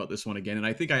going to think about this one again. And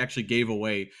I think I actually gave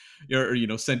away, or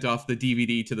sent off the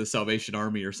DVD to the Salvation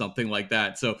Army or something like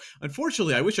that. So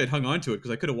unfortunately, I wish I'd hung on to it,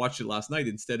 because I could have watched it last night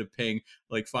instead of paying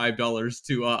like $5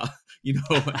 to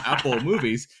Apple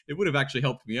Movies. It would have actually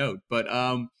helped me out. But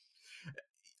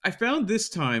I found this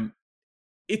time,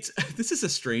 this is a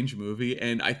strange movie,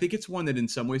 and I think it's one that in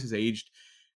some ways has aged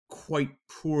quite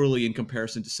poorly in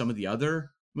comparison to some of the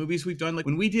other movies we've done. Like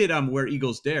when we did Where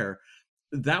Eagles Dare,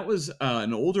 that was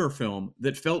an older film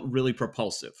that felt really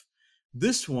propulsive.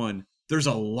 This one, there's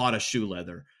a lot of shoe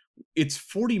leather. It's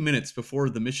 40 minutes before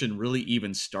the mission really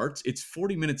even starts. It's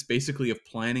 40 minutes basically of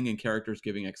planning and characters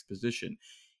giving exposition.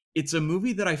 It's a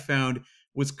movie that I found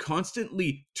was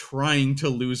constantly trying to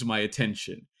lose my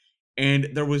attention.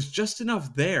 And there was just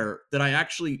enough there that I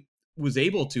actually was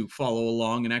able to follow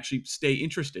along and actually stay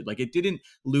interested. Like, it didn't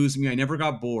lose me. I never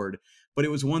got bored, but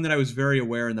it was one that I was very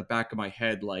aware in the back of my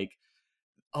head, like,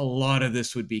 a lot of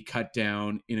this would be cut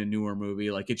down in a newer movie.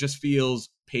 Like, it just feels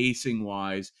pacing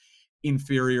wise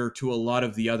inferior to a lot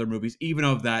of the other movies, even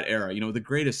of that era. The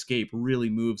Great Escape really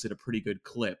moves at a pretty good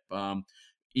clip.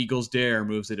 Eagles Dare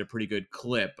moves at a pretty good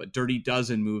clip. A Dirty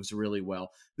Dozen moves really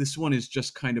well. This one is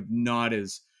just kind of not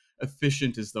as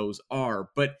efficient as those are,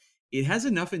 but it has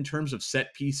enough in terms of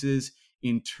set pieces,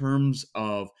 in terms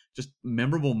of just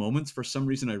memorable moments. For some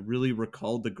reason, I really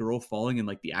recalled the girl falling in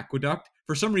like the aqueduct.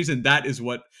 For some reason, that is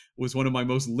what was one of my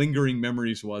most lingering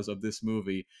memories was of this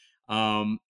movie.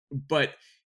 But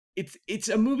it's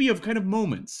a movie of kind of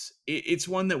moments. It's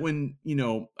one that when,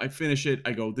 I finish it,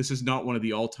 I go, this is not one of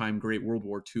the all-time great World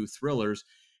War II thrillers,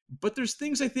 but there's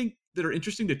things I think that are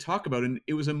interesting to talk about. And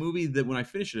it was a movie that when I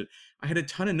finished it, I had a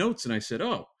ton of notes and I said,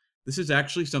 oh, this is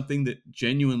actually something that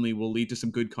genuinely will lead to some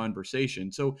good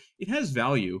conversation. So it has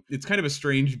value. It's kind of a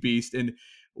strange beast, and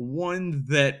one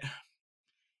that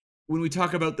when we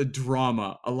talk about the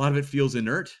drama, a lot of it feels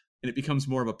inert and it becomes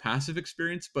more of a passive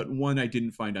experience, but one I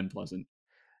didn't find unpleasant.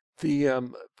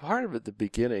 The part of it at the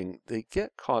beginning, they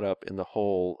get caught up in the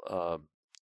whole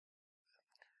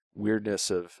weirdness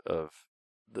of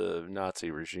the Nazi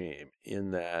regime,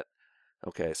 in that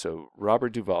Okay, so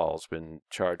Robert Duvall's been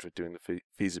charged with doing the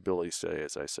feasibility study,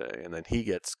 as I say, and then he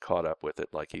gets caught up with it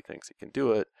like he thinks he can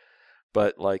do it,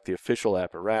 but like the official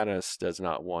apparatus does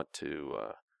not want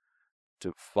to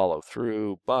follow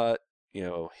through. But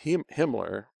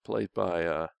Himmler, played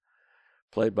by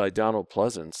Donald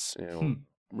Pleasance,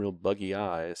 real buggy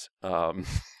eyes.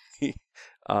 He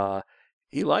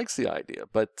he likes the idea,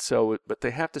 but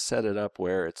they have to set it up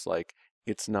where it's like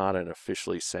it's not an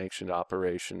officially sanctioned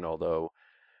operation, although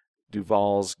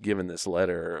Duvall's given this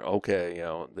letter, okay,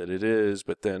 that it is,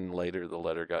 but then later the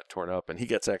letter got torn up and he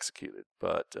gets executed.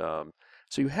 But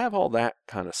so you have all that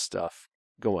kind of stuff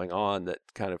going on that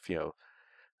kind of,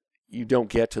 you don't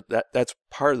get to that. That's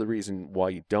part of the reason why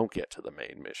you don't get to the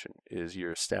main mission, is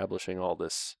you're establishing all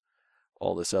this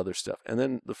other stuff. And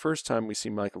then the first time we see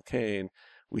Michael Caine,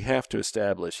 we have to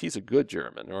establish he's a good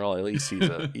German, or at least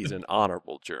he's an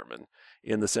honorable German,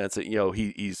 in the sense that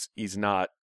he's not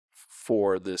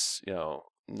for this,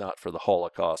 not for the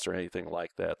Holocaust or anything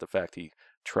like that. The fact he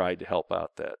tried to help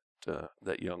out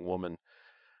that young woman,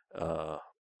 and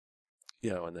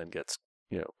then gets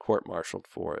court-martialed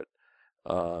for it.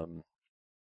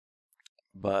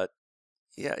 But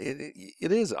yeah,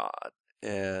 it is odd,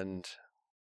 and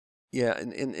yeah,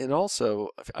 and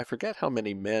also I forget how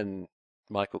many men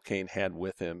Michael Caine had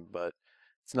with him, but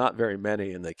it's not very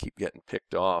many, and they keep getting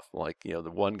picked off. Like the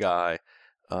one guy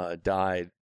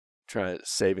died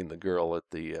saving the girl at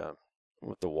the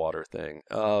with the water thing.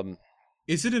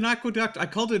 Is it an aqueduct? I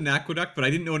called it an aqueduct, but I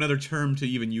didn't know another term to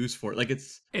even use for it. Like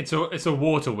it's a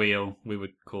water wheel, we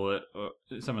would call it, or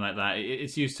something like that.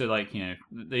 It's used to, like,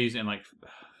 they use it in like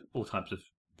all types of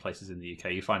places in the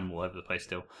UK. You find them all over the place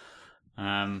still.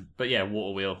 But yeah,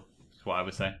 water wheel is what I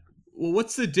would say. Well,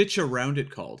 what's the ditch around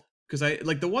it called? Because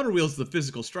the water wheel is the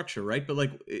physical structure, right? But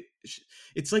like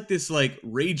it's like this like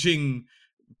raging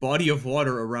body of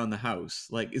water around the house.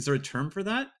 Like, is there a term for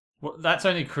that? Well, that's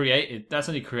only created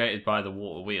by the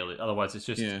water wheel. Otherwise, it's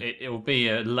just it will be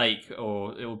a lake,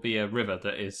 or it will be a river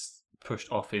that is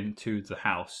pushed off into the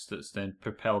house, that's then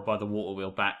propelled by the water wheel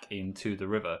back into the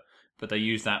river. But they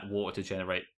use that water to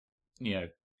generate,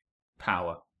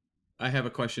 power. I have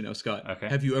a question now, Scott. Okay.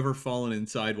 Have you ever fallen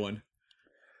inside one?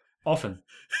 Often.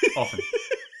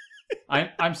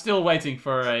 I'm still waiting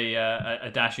for a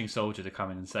dashing soldier to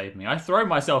come in and save me. I throw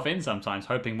myself in sometimes,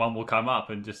 hoping one will come up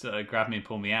and just grab me and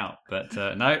pull me out. But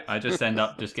no, I just end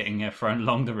up just getting thrown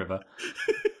along the river.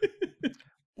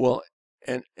 Well,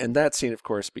 and that scene, of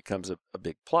course, becomes a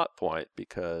big plot point,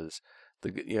 because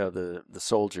the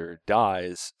soldier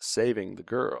dies saving the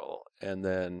girl, and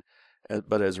then,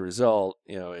 but as a result,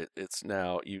 it's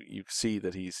now you see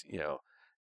that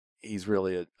he's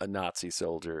really a Nazi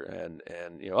soldier, and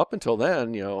up until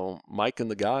then, Mike and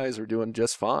the guys are doing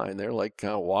just fine. They're like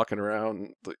kind of walking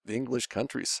around the English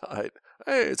countryside.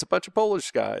 Hey, it's a bunch of Polish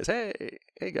guys. Hey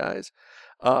guys.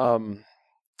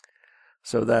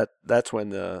 So that's when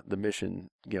the mission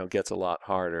gets a lot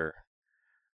harder.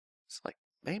 It's like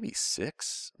maybe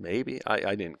 6, maybe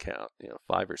I didn't count.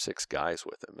 5 or 6 guys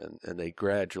with him, and they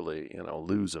gradually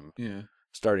lose them. Yeah.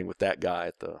 Starting with that guy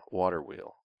at the water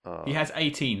wheel. He has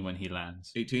 18 when he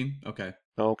lands. 18? Okay.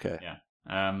 Yeah.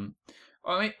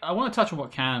 I want to touch on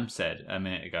what Cam said a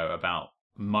minute ago about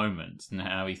moments and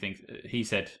how he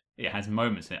said it has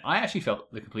moments in it. I actually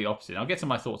felt the complete opposite. I'll get to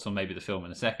my thoughts on maybe the film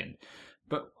in a second.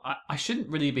 But I shouldn't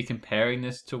really be comparing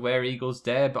this to Where Eagles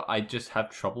Dare, but I just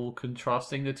have trouble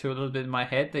contrasting the two a little bit in my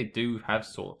head. They do have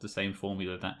sort of the same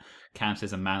formula, that Cam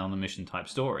says, a man on a mission type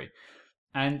story.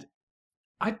 And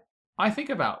I think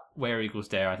about Where Eagles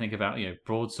Dare. I think about,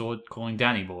 Broadsword calling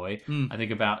Danny Boy. I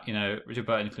think about, Richard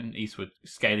Burton and Clint Eastwood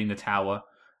scaling the tower,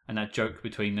 and that joke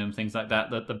between them, things like that.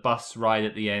 The bus ride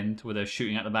at the end where they're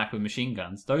shooting at the back with machine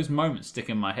guns. Those moments stick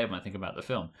in my head when I think about the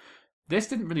film. This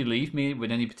didn't really leave me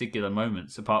with any particular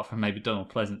moments, apart from maybe Donald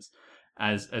Pleasance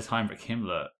as Heinrich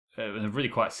Himmler. A really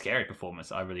quite scary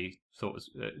performance. I really thought was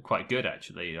quite good,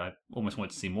 actually. I almost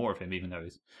wanted to see more of him, even though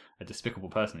he's a despicable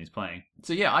person he's playing.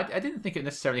 So yeah, I didn't think it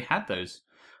necessarily had those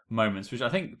moments, which I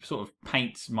think sort of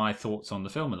paints my thoughts on the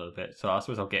film a little bit. So I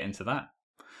suppose I'll get into that.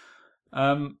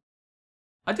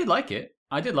 I did like it.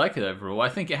 Overall. I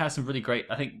think it has some really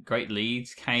great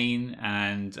leads. Caine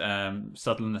and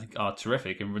Sutherland, I think, are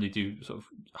terrific and really do sort of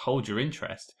hold your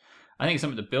interest. I think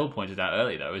something that Bill pointed out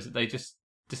earlier, though, is that they just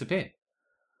disappear.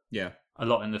 Yeah. A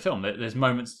lot in the film. There's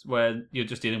moments where you're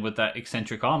just dealing with that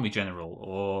eccentric army general,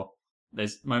 or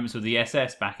there's moments with the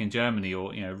SS back in Germany,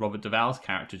 or Robert Duvall's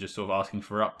character just sort of asking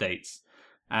for updates.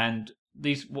 And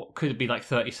these, what could be like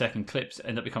 30-second clips,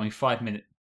 end up becoming 5-minute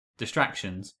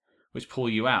distractions, which pull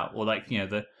you out. Or like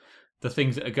the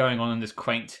things that are going on in this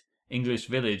quaint English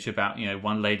village about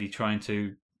one lady trying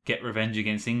to get revenge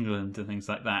against England and things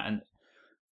like that. And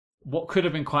what could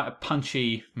have been quite a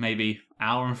punchy, maybe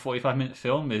hour and 45-minute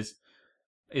film is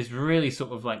really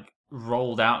sort of like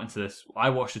rolled out into this.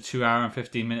 I watched a 2 hour and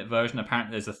 15-minute version.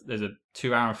 Apparently, there's a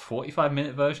 2 hour and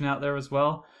 45-minute version out there as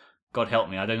well. God help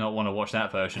me, I do not want to watch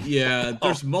that version. Yeah,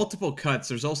 there's multiple cuts.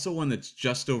 There's also one that's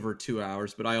just over 2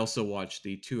 hours, but I also watched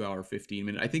the 2 hour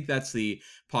 15-minute. I think that's the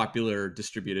popular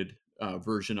distributed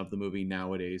version of the movie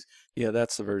nowadays. Yeah,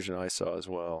 that's the version I saw as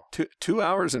well. 2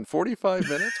 hours and 45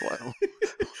 minutes?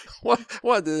 Wow.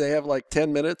 What, do they have like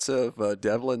 10 minutes of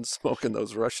Devlin smoking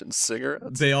those Russian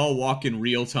cigarettes? They all walk in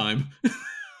real time.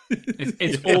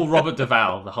 It's all Robert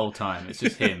Duvall the whole time. It's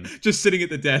just him. Just sitting at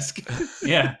the desk.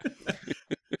 Yeah.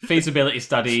 Feasibility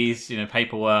studies,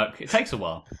 paperwork. It takes a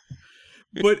while.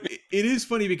 But it is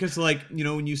funny because, like,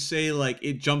 when you say, like,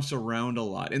 it jumps around a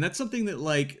lot, and that's something that,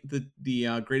 like,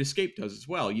 the Great Escape does as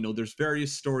well. There's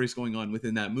various stories going on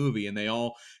within that movie, and they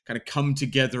all kind of come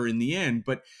together in the end,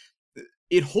 but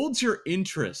it holds your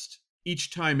interest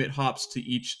each time it hops to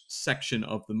each section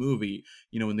of the movie,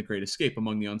 in the Great Escape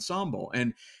among the ensemble.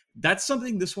 And that's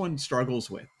something this one struggles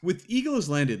with. With Eagle Has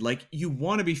Landed, like, you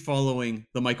want to be following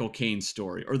the Michael Caine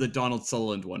story or the Donald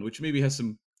Sutherland one, which maybe has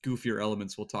some goofier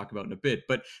elements we'll talk about in a bit,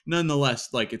 but nonetheless,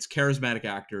 like, it's charismatic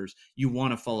actors. You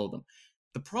want to follow them.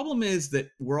 The problem is that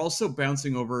we're also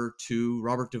bouncing over to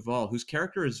Robert Duvall, whose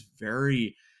character is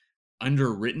very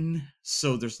underwritten,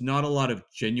 so there's not a lot of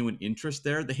genuine interest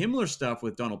there. The Himmler stuff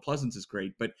with Donald Pleasance is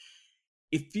great, but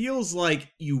it feels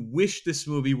like you wish this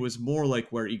movie was more like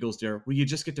Where Eagles Dare, where you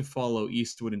just get to follow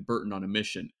Eastwood and Burton on a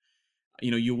mission.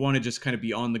 You want to just kind of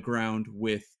be on the ground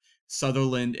with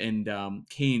Sutherland and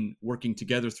Caine working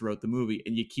together throughout the movie,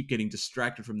 and you keep getting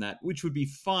distracted from that, which would be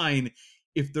fine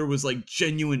if there was like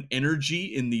genuine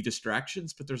energy in the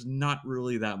distractions, but there's not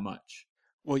really that much.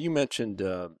 Well, you mentioned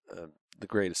The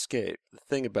Great Escape. The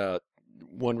thing about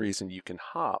one reason you can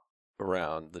hop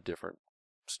around the different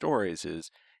stories is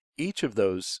each of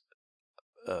those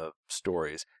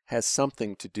stories has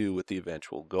something to do with the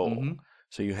eventual goal. Mm-hmm.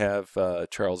 So you have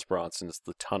Charles Bronson's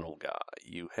The Tunnel Guy.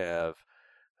 You have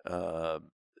the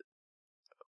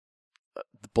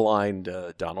blind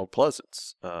Donald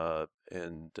Pleasance,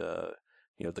 and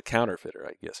the counterfeiter,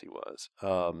 I guess he was.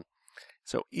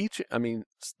 So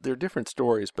they're different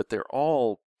stories, but they're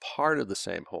all part of the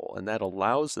same whole, and that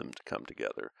allows them to come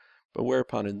together. But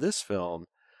whereupon in this film,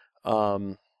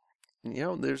 they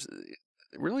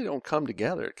really don't come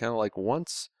together. Kind of like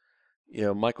once,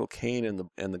 Michael Caine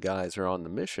and the guys are on the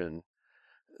mission,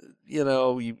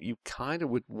 you kind of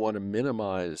would want to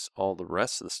minimize all the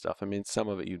rest of the stuff. I mean, some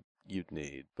of it you'd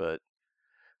need, but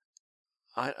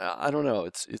I don't know.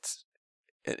 It's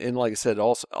and like I said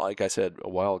a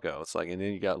while ago, it's like, and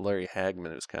then you got Larry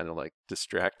Hagman, who's kind of like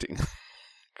distracting.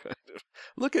 Kind of,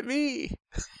 look at me.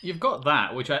 You've got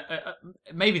that, which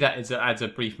maybe that adds a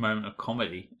brief moment of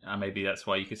comedy. Maybe that's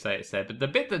why you could say it's there. But the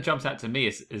bit that jumps out to me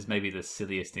is maybe the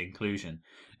silliest inclusion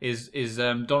is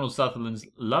Donald Sutherland's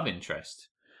love interest,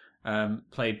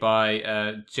 played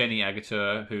by Jenny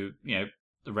Agutter, who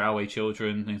the Railway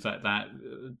Children, things like that.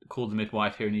 Called the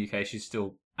Midwife here in the UK. She's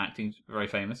still acting, very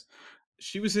famous.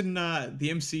 She was in the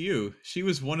MCU. She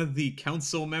was one of the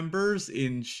council members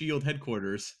in S.H.I.E.L.D.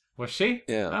 headquarters. Was she?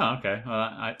 Yeah. Oh, okay.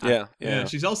 Well, yeah.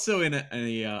 She's also in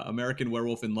a American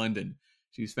Werewolf in London.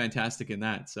 She's fantastic in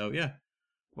that. So yeah.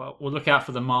 Well, we'll look out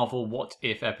for the Marvel What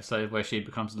If episode where she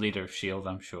becomes the leader of S.H.I.E.L.D.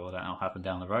 I'm sure that'll happen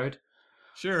down the road.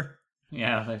 Sure.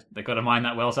 Yeah, they got to mind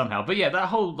that well somehow. But yeah, that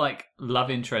whole like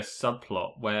love interest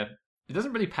subplot where it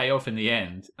doesn't really pay off in the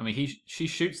end. I mean, she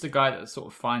shoots the guy that sort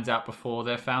of finds out before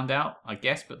they're found out, I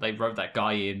guess, but they wrote that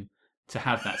guy in to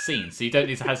have that scene. So you don't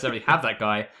need to necessarily have that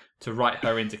guy to write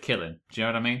her into killing. Do you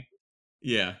know what I mean?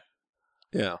 Yeah.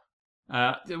 Yeah.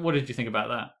 What did you think about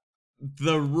that?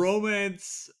 The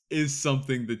romance is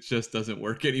something that just doesn't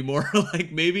work anymore.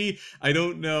 Like, maybe, I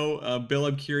don't know, Bill,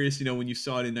 I'm curious, when you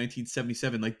saw it in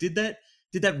 1977, like, did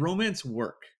that romance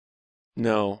work?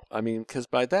 No, I mean, because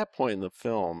by that point in the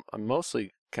film, I'm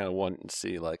mostly kind of wanting to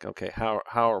see, like, okay, how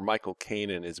are Michael Caine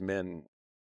and his men,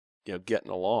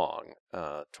 getting along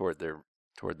toward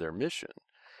their mission,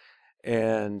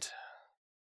 and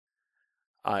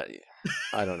I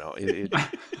don't know,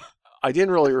 I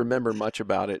didn't really remember much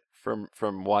about it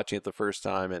from watching it the first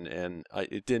time, and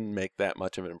it didn't make that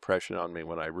much of an impression on me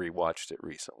when I rewatched it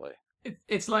recently.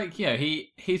 It's like,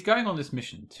 he's going on this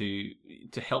mission to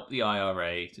help the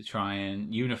IRA to try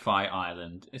and unify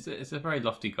Ireland. It's a very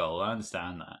lofty goal. I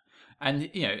understand that. And,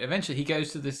 eventually he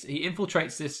goes to he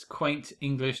infiltrates this quaint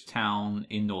English town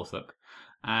in Norfolk,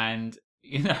 and,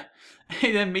 he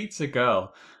then meets a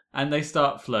girl and they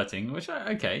start flirting, which,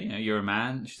 okay, you know, you're a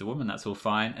man, she's a woman, that's all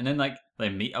fine. And then, like, they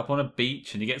meet up on a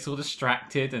beach, and he gets all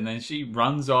distracted, and then she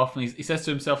runs off, and he says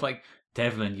to himself, like,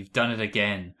 Devlin, you've done it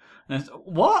again. And it's,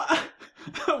 what?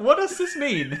 What does this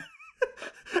mean?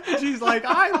 She's like,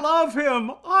 I love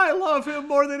him. I love him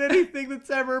more than anything that's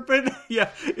ever been. Yeah,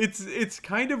 it's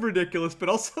kind of ridiculous, but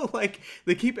also like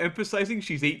they keep emphasizing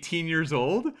she's 18 years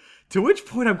old. To which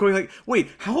point I'm going like, wait,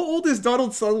 how old is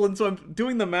Donald Sutherland? So I'm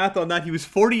doing the math on that. He was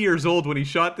 40 years old when he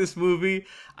shot this movie.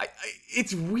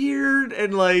 It's weird,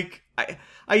 and like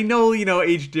I know, you know,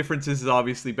 age differences is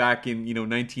obviously back in, you know,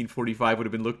 1945 would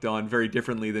have been looked on very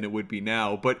differently than it would be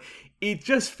now, but it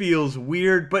just feels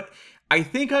weird. But I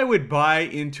think I would buy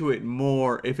into it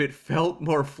more if it felt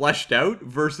more fleshed out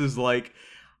versus like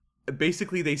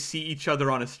basically they see each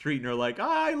other on a street and are like,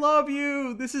 I love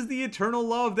you. This is the eternal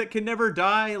love that can never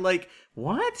die. Like,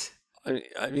 what?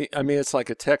 I mean, it's like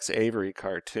a Tex Avery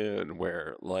cartoon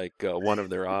where, like, one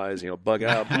of their eyes, you know, bug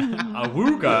out.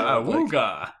 Awooga,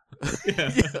 awooga.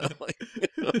 Yeah. Yeah, like,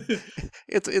 you know,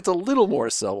 it's a little more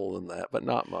subtle than that, but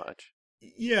not much.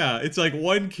 Yeah, it's like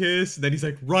one kiss, and then he's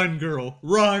like, run, girl,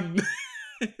 run.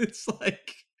 It's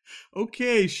like,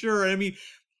 okay, sure. I mean,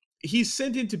 he's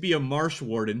sent in to be a marsh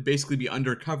warden, basically be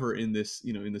undercover in this,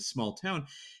 you know, in this small town.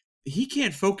 He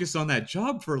can't focus on that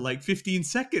job for like 15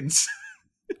 seconds.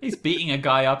 He's beating a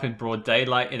guy up in broad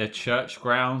daylight in a church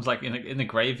grounds, like in the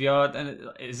graveyard. And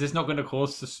is this not going to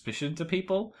cause suspicion to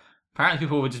people? Apparently,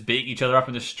 people were just beating each other up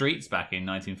in the streets back in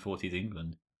 1940s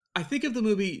England. I think of the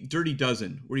movie Dirty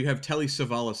Dozen, where you have Telly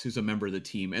Savalas, who's a member of the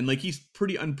team, and like he's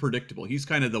pretty unpredictable. He's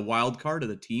kind of the wild card of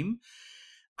the team.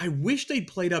 I wish they'd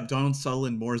played up Donald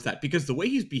Sutherland more as that, because the way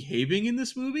he's behaving in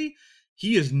this movie,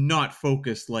 he is not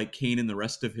focused like Kane and the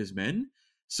rest of his men.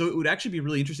 So it would actually be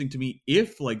really interesting to me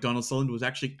if like Donald Sutherland was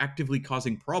actually actively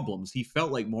causing problems. He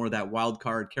felt like more of that wild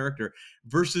card character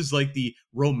versus like the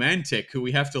romantic who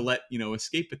we have to let, you know,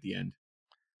 escape at the end.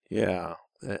 Yeah,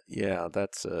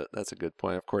 that's a good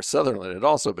point. Of course, Sutherland had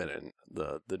also been in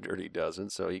the Dirty Dozen,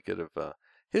 so he could have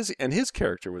his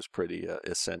character was pretty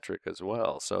eccentric as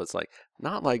well. So it's like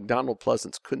not like Donald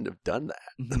Pleasance couldn't have done that.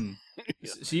 Mhm.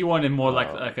 So you want him more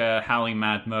like a Howling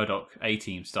Mad Murdoch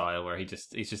A-Team style, where he's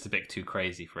just a bit too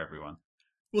crazy for everyone.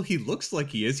 Well, he looks like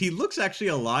he is. He looks actually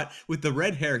a lot with the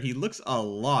red hair. He looks a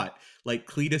lot like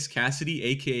Cletus Cassidy,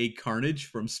 aka Carnage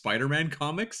from Spider-Man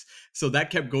comics. So that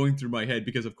kept going through my head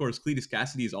because, of course, Cletus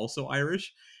Cassidy is also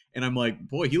Irish, and I'm like,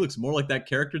 boy, he looks more like that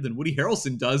character than Woody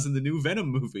Harrelson does in the new Venom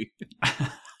movie.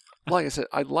 Like I said,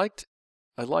 I liked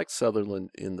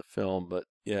Sutherland in the film, but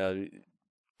yeah,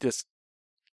 just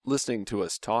listening to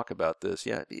us talk about this,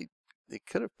 yeah, they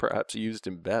could have perhaps used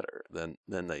him better than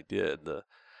they did.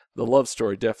 The love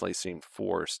story definitely seemed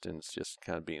forced, and it's just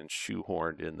kind of being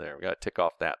shoehorned in there. We got to tick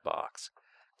off that box,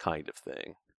 kind of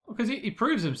thing. Because he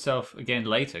proves himself again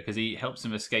later, because he helps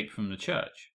him escape from the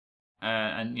church.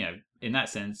 And, you know, in that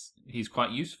sense, he's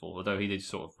quite useful, although he did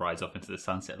sort of rise off into the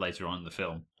sunset later on in the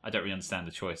film. I don't really understand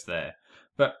the choice there.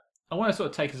 But I want to sort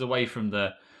of take us away from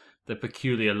the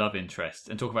peculiar love interest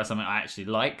and talk about something I actually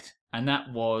liked, and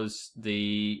that was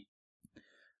the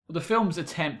film's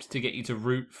attempt to get you to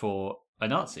root for a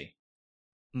Nazi.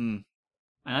 Mm.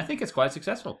 And I think it's quite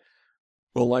successful.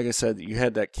 Well, like I said, you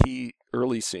had that key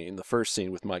early scene, the first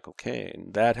scene with Michael Caine.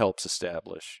 That helps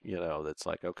establish, you know, that's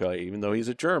like, okay, even though he's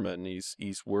a German,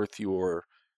 he's worth your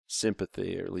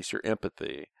sympathy, or at least your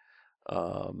empathy.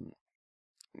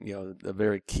 You know, a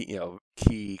very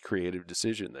key creative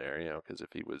decision there, you know, because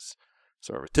if he was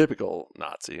sort of a typical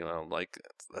Nazi, you know, like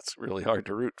that's really hard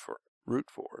to root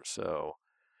for. So,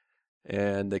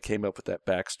 and they came up with that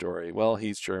backstory. Well,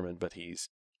 he's German, but he's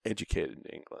educated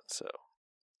in England, so,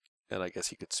 and I guess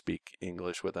he could speak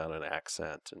English without an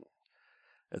accent, and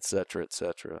et cetera, et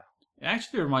cetera. It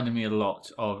actually reminded me a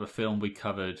lot of a film we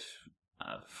covered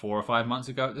 4 or 5 months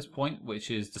ago at this point,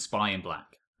 which is The Spy in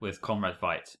Black with Conrad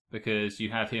Veidt, because you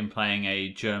have him playing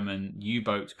a German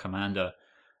U-boat commander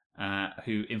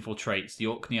who infiltrates the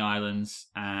Orkney Islands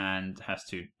and has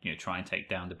to, you know, try and take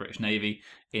down the British Navy.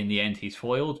 In the end, he's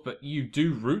foiled, but you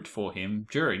do root for him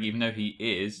during, even though he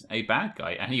is a bad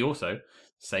guy, and he also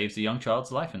saves a young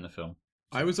child's life in the film.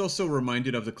 I was also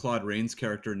reminded of the Claude Rains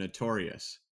character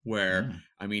Notorious, where,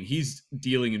 I mean, he's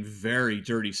dealing in very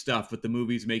dirty stuff, but the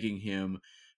movie's making him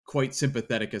quite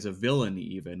sympathetic as a villain,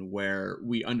 even, where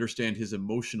we understand his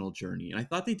emotional journey. And I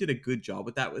thought they did a good job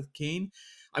with that with Kane.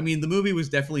 I mean, the movie was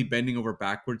definitely bending over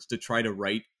backwards to try to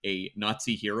write a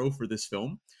Nazi hero for this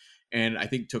film, and I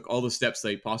think took all the steps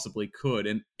they possibly could,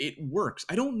 and it works.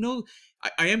 I don't know.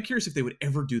 I am curious if they would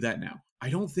ever do that now. I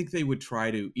don't think they would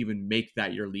try to even make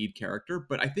that your lead character,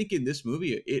 but I think in this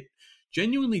movie, it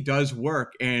genuinely does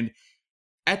work. And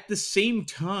at the same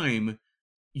time,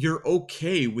 you're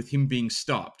okay with him being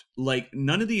stopped. Like,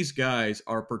 none of these guys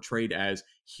are portrayed as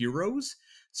heroes,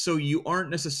 so you aren't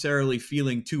necessarily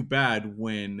feeling too bad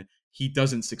when he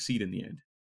doesn't succeed in the end.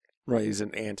 Right, he's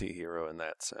an anti-hero in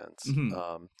that sense.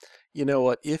 Hmm. You know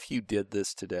what? If you did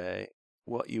this today,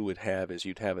 what you would have is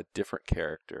you'd have a different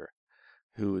character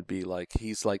who would be like,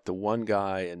 he's like the one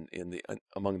guy in the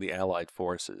among the Allied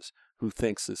forces who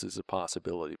thinks this is a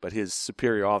possibility, but his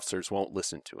superior officers won't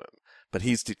listen to him. But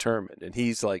he's determined, and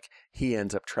he's like, he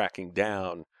ends up tracking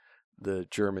down the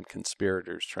German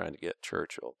conspirators trying to get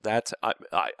Churchill.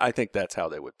 I think that's how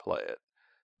they would play it.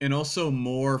 And also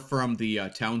more from the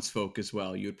townsfolk as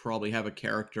well. You'd probably have a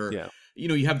character, Yeah.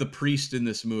 you have the priest in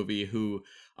this movie who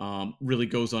really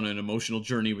goes on an emotional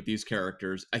journey with these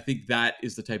characters. I think that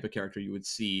is the type of character you would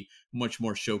see much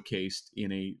more showcased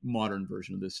in a modern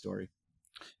version of this story.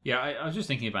 Yeah, I was just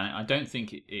thinking about it. I don't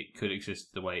think it could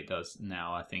exist the way it does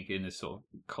now. I think in this sort of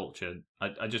culture,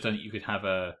 I just don't think you could have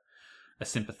a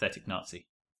sympathetic Nazi.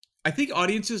 I think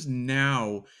audiences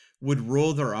now would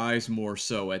roll their eyes more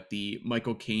so at the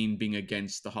Michael Caine being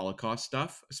against the Holocaust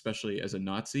stuff, especially as a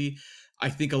Nazi. I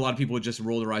think a lot of people would just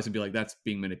roll their eyes and be like, that's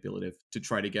being manipulative to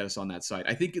try to get us on that side.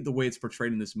 I think the way it's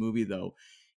portrayed in this movie, though,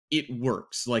 it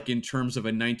works. Like, in terms of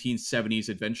a 1970s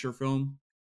adventure film,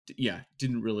 yeah,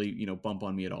 didn't really, bump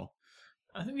on me at all.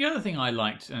 I think the other thing I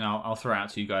liked, and I'll throw out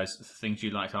to you guys the things you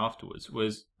liked afterwards,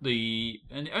 was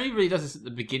and it only really does this at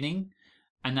the beginning,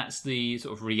 and that's the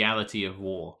sort of reality of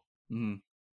war. Mm-hmm.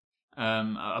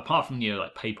 Apart from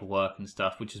like paperwork and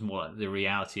stuff, which is more like the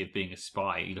reality of being a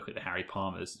spy. You look at the Harry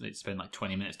Palmers; they spend like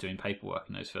 20 minutes doing paperwork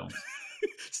in those films.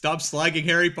 Stop slagging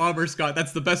Harry Palmer, Scott.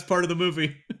 That's the best part of the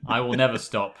movie. I will never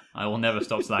stop. I will never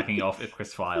stop slacking off Ipcris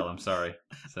File. I'm sorry.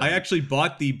 So, I actually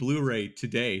bought the Blu-ray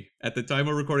today. At the time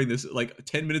of recording this, like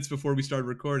 10 minutes before we started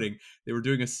recording, they were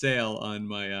doing a sale on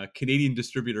my Canadian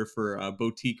distributor for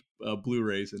boutique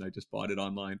Blu-rays, and I just bought it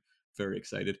online. Very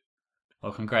excited.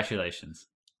 well, congratulations.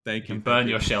 Thank you. You can burn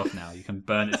your shelf now. You can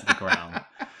burn it to the ground.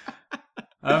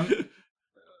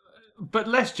 But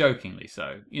less jokingly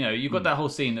so. You've got that whole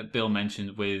scene that Bill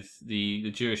mentioned with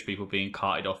the Jewish people being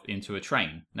carted off into a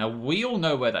train. Now, we all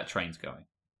know where that train's going.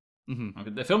 Mm-hmm. Okay,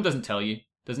 the film doesn't tell you,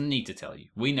 doesn't need to tell you.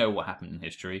 We know what happened in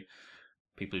history.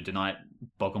 People who deny it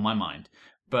boggle my mind.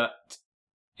 But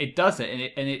it does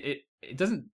it, and it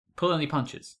doesn't pull any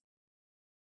punches.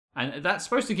 And that's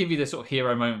supposed to give you this sort of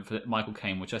hero moment for Michael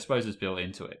Caine, which I suppose is built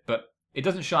into it. But it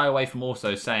doesn't shy away from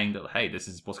also saying that, hey, this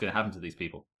is what's going to happen to these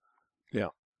people. Yeah.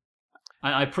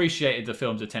 I appreciated the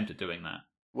film's attempt at doing that.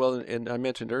 Well, and I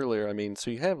mentioned earlier, so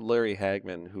you have Larry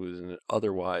Hagman, who is an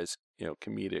otherwise,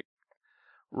 comedic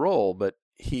role, but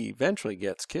he eventually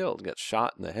gets killed, gets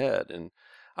shot in the head. And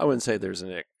I wouldn't say there's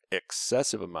an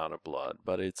excessive amount of blood,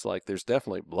 but it's like there's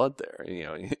definitely blood there.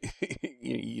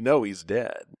 You know he's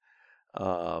dead.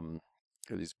 Because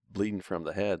he's bleeding from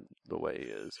the head the way he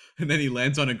is. And then he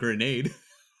lands on a grenade.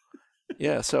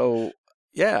 So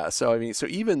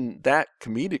even that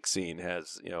comedic scene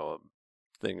has, a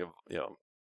thing of,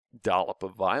 dollop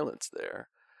of violence there.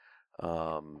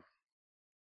 And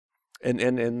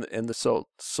the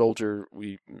soldier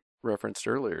we referenced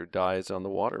earlier dies on the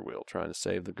water wheel trying to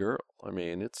save the girl.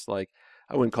 It's like,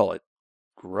 I wouldn't call it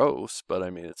gross, but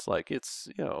it's like,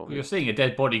 you're seeing a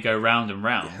dead body go round and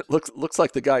round. It looks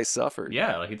like the guy suffered.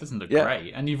 Yeah, like it doesn't look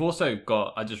great. And you've also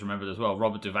got, I just remembered as well,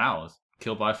 Robert Duvall is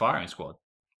killed by a firing squad.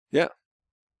 Yeah.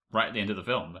 Right at the end of the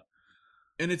film.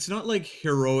 And it's not like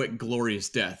heroic, glorious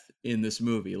death in this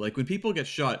movie. Like, when people get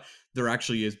shot, there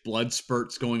actually is blood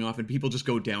spurts going off and people just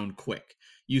go down quick.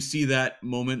 You see that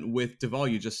moment with Duvall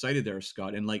you just cited there,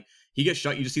 Scott, and like he gets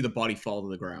shot, you just see the body fall to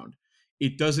the ground.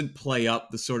 It doesn't play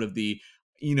up the sort of the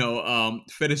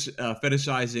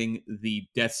fetishizing the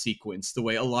death sequence the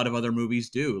way a lot of other movies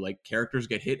do. Like, characters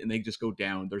get hit and they just go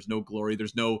down. There's no glory.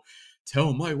 There's no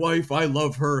tell my wife I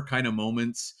love her kind of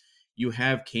moments. You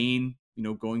have Caine,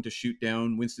 going to shoot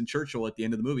down Winston Churchill at the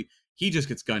end of the movie. He just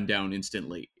gets gunned down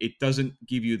instantly. It doesn't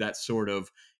give you that sort of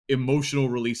emotional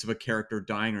release of a character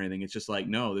dying or anything. It's just like,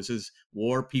 no, this is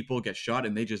war. People get shot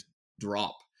and they just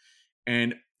drop.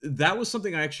 And that was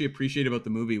something I actually appreciate about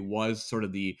the movie, was sort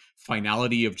of the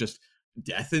finality of just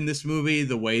death in this movie,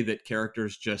 the way that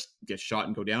characters just get shot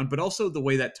and go down, but also the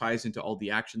way that ties into all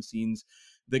the action scenes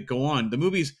that go on.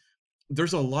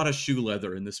 There's a lot of shoe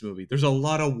leather in this movie. There's a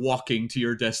lot of walking to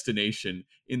your destination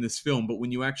in this film, but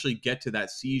when you actually get to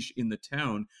that siege in the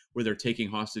town where they're taking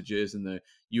hostages and the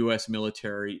U.S.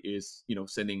 military is,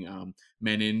 sending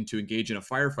men in to engage in a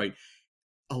firefight,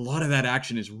 a lot of that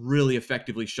action is really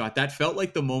effectively shot. That felt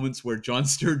like the moments where John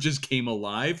Sturges came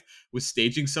alive, was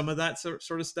staging some of that sort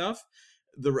of stuff.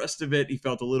 The rest of it, he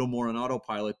felt a little more on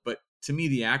autopilot, but to me,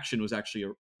 the action was actually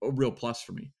a real plus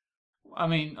for me. I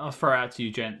mean, I'll throw it out to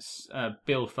you, gents.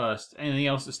 Bill first. Anything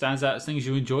else that stands out as things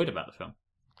you enjoyed about the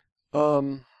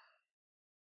film?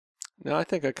 No, I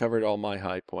think I covered all my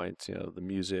high points. The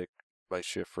music by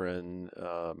Schifrin.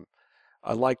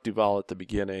 I liked Duvall at the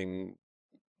beginning.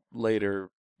 Later,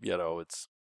 it's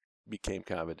became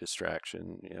kind of a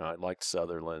distraction. I liked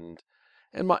Sutherland,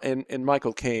 and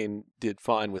Michael Caine did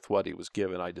fine with what he was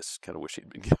given. I just kind of wish he'd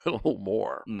been given a little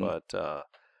more. But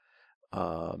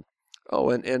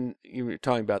and you were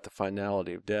talking about the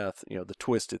finality of death. The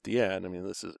twist at the end. I mean,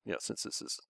 this is since this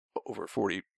is over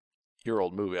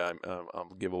 40-year-old movie,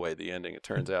 I'll give away the ending. It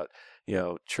turns out,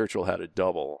 Churchill had a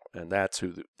double, and that's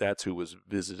who was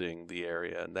visiting the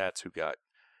area, and that's who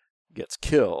gets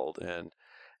killed, and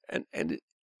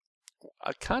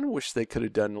I kind of wish they could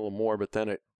have done a little more, but then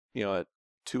at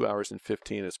 2 hours and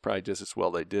 15, it's probably just as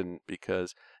well they didn't,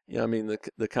 because I mean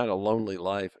the kind of lonely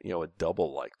life a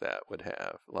double like that would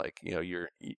have, like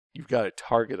you've got a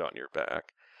target on your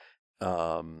back,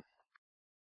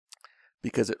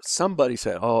 because somebody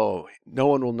said, oh, no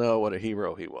one will know what a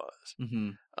hero he was.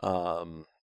 Mm-hmm.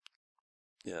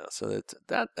 So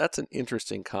that's an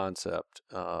interesting concept.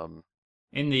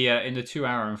 In the 2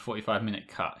 hour and 45-minute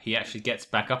cut, he actually gets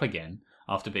back up again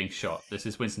after being shot. This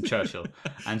is Winston Churchill,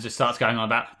 and just starts going on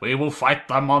about, we will fight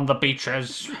them on the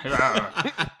beaches.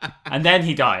 And then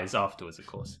he dies afterwards, of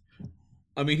course.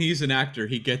 I mean, he's an actor.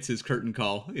 He gets his curtain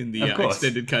call in the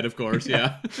extended cut, of course.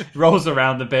 Yeah. Rolls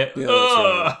around a bit. Yeah, that's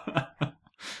right.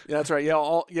 Yeah, that's right.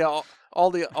 All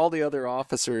the other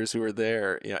officers who are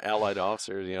there, Allied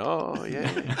officers, oh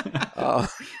yeah.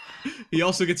 He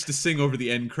also gets to sing over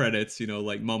the end credits,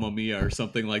 like Mamma Mia or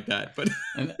something like that. But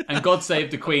and God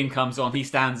Save the Queen comes on. He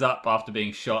stands up after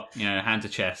being shot, hand to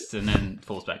chest, and then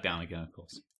falls back down again, of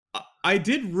course. I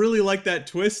did really like that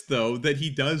twist, though, that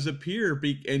he does appear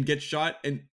and get shot.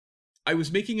 And I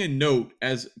was making a note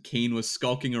as Caine was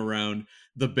skulking around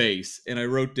the base, and I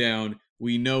wrote down,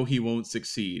 we know he won't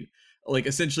succeed. Like,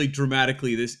 essentially,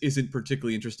 dramatically, this isn't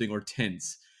particularly interesting or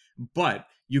tense. But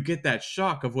you get that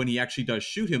shock of when he actually does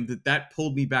shoot him, that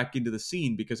pulled me back into the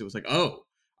scene, because it was like, oh,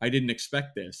 I didn't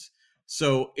expect this.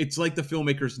 So it's like the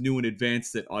filmmakers knew in advance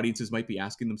that audiences might be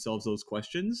asking themselves those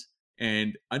questions,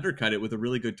 and undercut it with a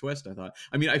really good twist, I thought.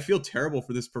 I mean, I feel terrible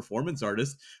for this performance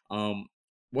artist.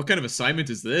 What kind of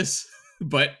assignment is this?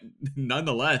 But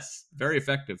nonetheless, very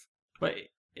effective. But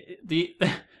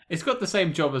it's got the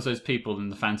same job as those people in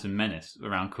The Phantom Menace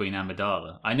around Queen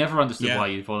Amidala. I never understood why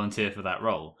you'd volunteer for that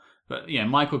role. But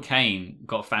Michael Caine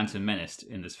got Phantom Menaced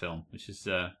in this film, which is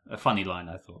a funny line,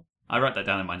 I thought. I wrote that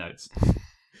down in my notes.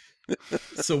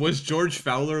 So was George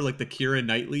Fowler like the Keira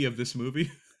Knightley of this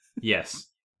movie? Yes.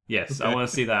 Okay. I want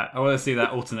to see that. I want to see that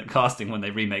alternate casting when they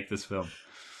remake this film.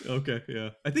 Okay,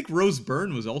 yeah. I think Rose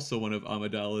Byrne was also one of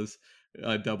Amidala's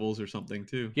doubles or something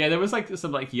too. Yeah, there was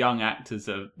some young actors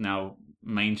that are now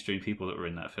mainstream people that were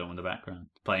in that film in the background,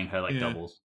 playing her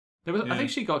doubles. I think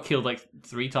she got killed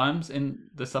 3 times in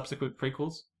the subsequent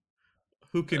prequels.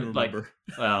 Who can remember?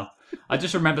 Well, I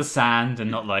just remember Sand and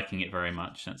not liking it very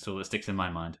much. That's all that sticks in my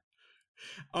mind.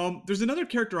 There's another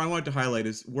character I wanted to highlight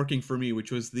is working for me,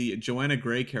 which was the Joanna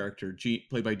Gray character,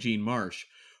 played by Jean Marsh,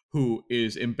 who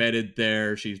is embedded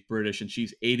there. She's British, and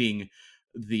she's aiding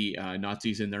the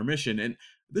Nazis in their mission. And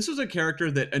this was a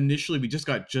character that initially we just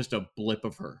got a blip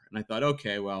of her. And I thought,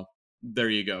 okay, well,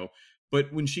 there you go.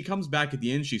 But when she comes back at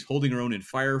the end, she's holding her own in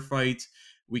firefights.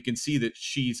 We can see that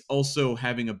she's also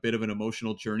having a bit of an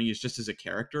emotional journey as just as a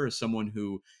character, as someone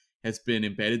who has been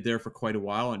embedded there for quite a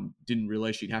while and didn't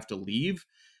realize she'd have to leave.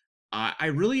 I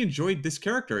really enjoyed this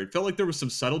character. It felt like there was some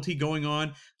subtlety going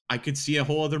on. I could see a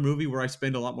whole other movie where I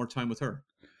spend a lot more time with her.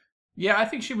 Yeah, I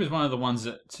think she was one of the ones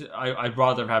that I'd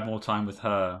rather have had more time with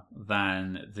her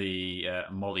than the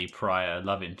Molly Pryor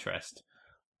love interest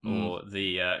or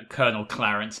the Colonel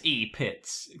Clarence E.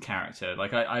 Pitts character.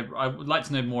 I would like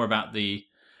to know more about the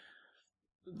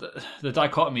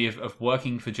dichotomy of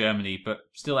working for Germany but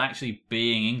still actually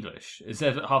being English.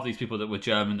 Instead of half these people that were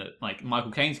German, that like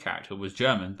Michael Caine's character was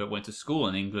German but went to school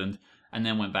in England and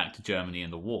then went back to Germany in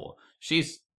the war.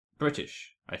 She's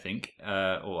British, I think,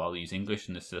 or I'll use English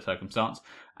in this circumstance,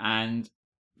 and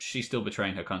she's still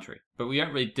betraying her country. But we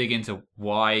don't really dig into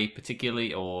why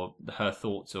particularly, or her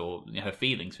thoughts or her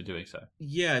feelings for doing so.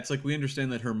 Yeah, it's like we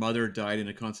understand that her mother died in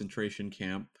a concentration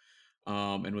camp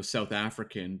and was South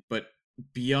African, but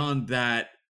beyond that,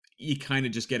 you kind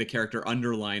of just get a character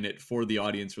underline it for the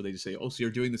audience where they just say, oh, so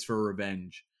you're doing this for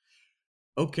revenge.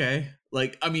 Okay.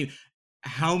 Like, I mean,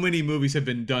 how many movies have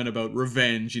been done about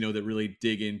revenge, that really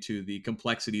dig into the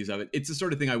complexities of it? It's the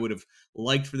sort of thing I would have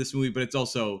liked for this movie, but it's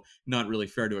also not really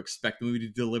fair to expect the movie to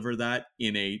deliver that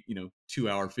in a, 2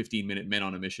 hour, 15-minute Men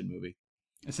on a Mission movie.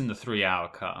 It's in the 3-hour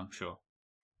cut, I'm sure.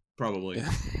 Probably.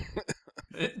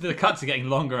 The cuts are getting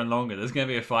longer and longer. There's going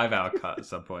to be a 5-hour cut at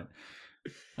some point.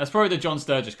 That's probably the John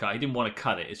Sturges cut. He didn't want to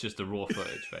cut it. It's just the raw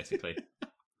footage, basically.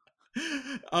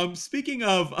 Speaking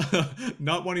of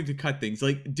not wanting to cut things,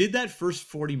 like, did that first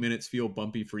 40 minutes feel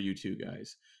bumpy for you two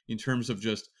guys in terms of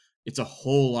just, it's a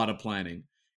whole lot of planning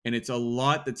and it's a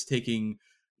lot that's taking,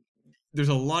 there's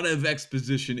a lot of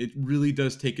exposition. It really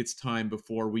does take its time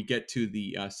before we get to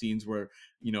the scenes where,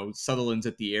 Sutherland's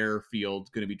at the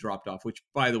airfield going to be dropped off, which,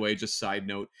 by the way, just side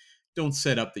note, don't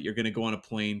set up that you're going to go on a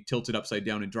plane, tilt it upside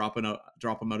down and drop him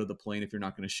out of the plane if you're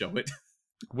not going to show it.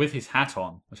 With his hat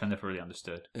on, which I never really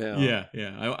understood. Yeah.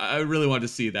 I really wanted to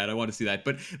see that. I want to see that.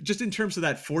 But just in terms of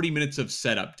that 40 minutes of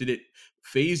setup, did it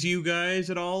phase you guys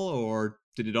at all, or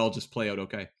did it all just play out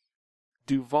okay?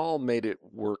 Duvall made it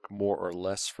work more or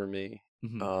less for me,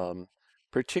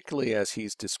 particularly as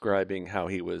he's describing how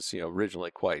he was,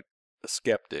 originally quite a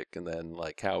skeptic, and then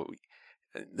like how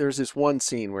there's this one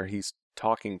scene where he's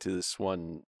talking to this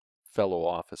one fellow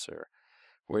officer,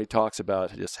 where he talks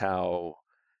about just how,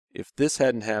 if this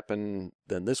hadn't happened,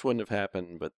 then this wouldn't have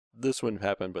happened, but this wouldn't have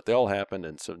happened, but they all happened,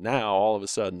 and so now all of a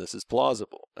sudden this is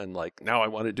plausible, and like now I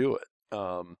want to do it.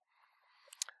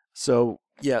 So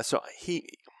he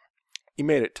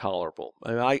made it tolerable.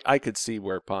 I mean, I could see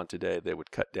whereupon today they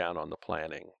would cut down on the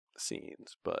planning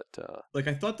scenes, but like,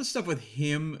 I thought the stuff with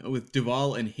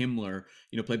Duvall and Himmler,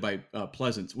 played by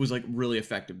Pleasance, was like really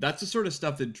effective. That's the sort of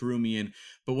stuff that drew me in.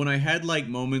 But when I had like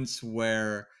moments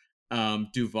where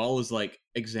Duvall is like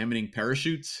examining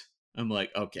parachutes, I'm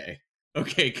like, okay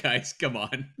guys, come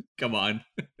on.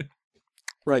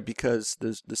 Right, because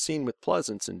the scene with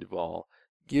Pleasance and Duvall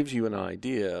gives you an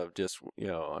idea of just,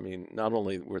 I mean, not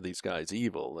only were these guys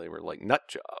evil, they were like nut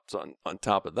jobs on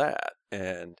top of that,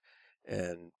 and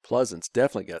Pleasance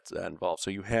definitely gets that involved.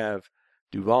 So you have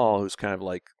Duvall, who's kind of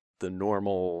like the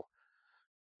normal,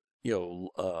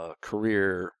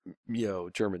 career,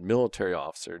 German military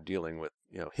officer dealing with,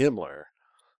 Himmler.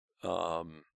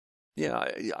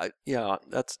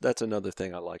 That's another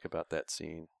thing I like about that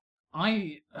scene.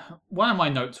 One of my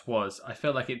notes was I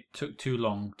felt like it took too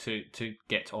long to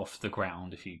get off the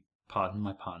ground, if you pardon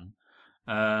my pun.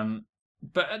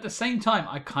 But at the same time,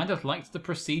 I kind of liked the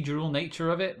procedural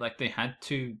nature of it. Like, they had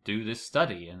to do this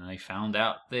study, and they found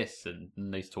out this,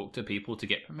 and they talked to people to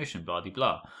get permission, blah blah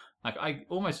blah. Like, I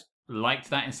almost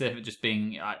liked that instead of it just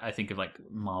being. I think of like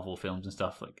Marvel films and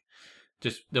stuff, like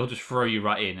they'll just throw you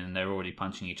right in, and they're already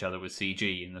punching each other with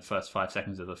CG in the first 5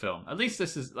 seconds of the film. At least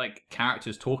this is like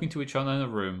characters talking to each other in a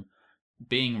room,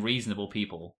 being reasonable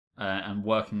people, and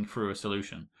working through a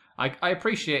solution. I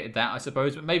appreciated that, I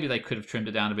suppose, but maybe they could have trimmed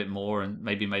it down a bit more and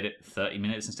maybe made it 30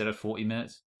 minutes instead of 40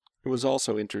 minutes. It was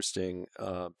also interesting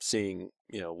seeing,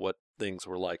 what things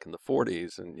were like in the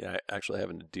 40s, and actually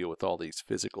having to deal with all these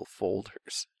physical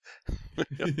folders.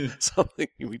 Something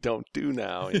we don't do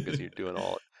now because you're doing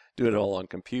it all on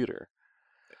computer.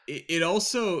 It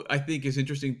also, I think, is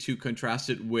interesting to contrast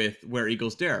it with Where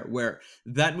Eagles Dare, where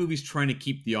that movie's trying to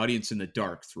keep the audience in the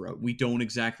dark throughout. We don't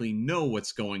exactly know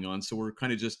what's going on, so we're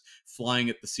kind of just flying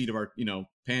at the seat of our,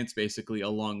 pants, basically,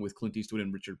 along with Clint Eastwood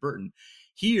and Richard Burton.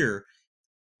 Here,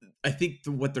 I think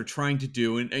what they're trying to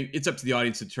do, and it's up to the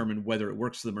audience to determine whether it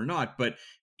works for them or not, but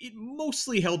it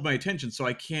mostly held my attention, so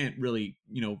I can't really,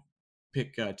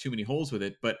 pick too many holes with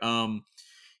it. But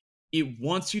it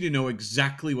wants you to know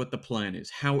exactly what the plan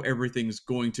is, how everything's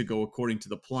going to go according to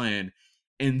the plan,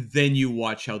 and then you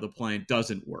watch how the plan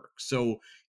doesn't work. So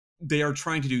they are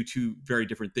trying to do two very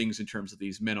different things in terms of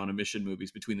these Men on a Mission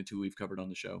movies between the two we've covered on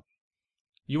the show.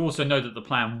 You also know that the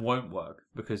plan won't work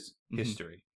because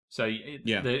history. So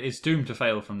it's doomed to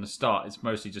fail from the start. It's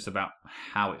mostly just about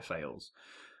how it fails,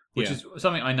 which is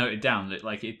something I noted down, that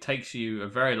like it takes you a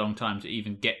very long time to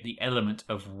even get the element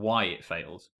of why it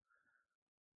fails,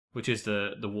 which is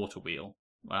the water wheel.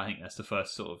 I think that's the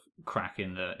first sort of crack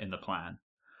in the plan.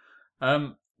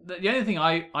 The only thing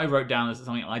I wrote down as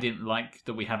something I didn't like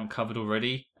that we haven't covered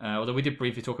already, although we did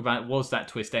briefly talk about it, was that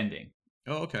twist ending.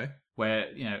 Oh, okay. Where,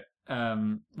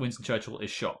 Winston Churchill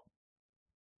is shot.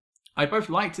 I both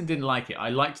liked and didn't like it.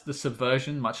 I liked the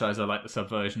subversion, much as I liked the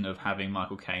subversion of having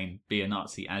Michael Caine be a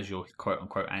Nazi as your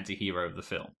quote-unquote anti-hero of the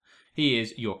film. He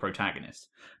is your protagonist.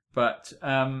 But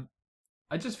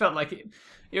I just felt like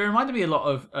it reminded me a lot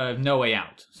of No Way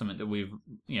Out, something that we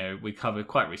covered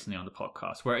quite recently on the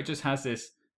podcast, where it just has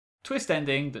this twist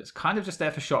ending that's kind of just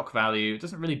there for shock value. It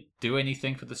doesn't really do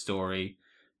anything for the story.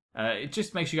 It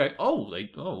just makes you go, oh,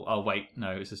 wait,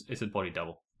 no, it's a body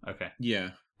double. Okay.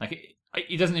 Yeah. Like,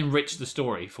 it doesn't enrich the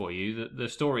story for you. The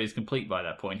story is complete by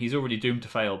that point. He's already doomed to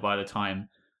fail by the time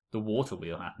the water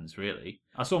wheel happens, really.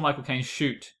 I saw Michael Caine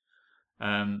shoot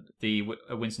the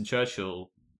Winston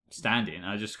Churchill stand-in.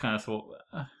 I just kind of thought,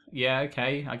 yeah,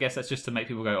 okay, I guess that's just to make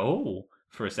people go, oh,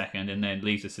 for a second, and then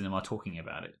leave the cinema talking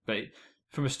about it. But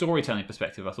from a storytelling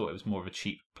perspective, I thought it was more of a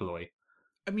cheap ploy.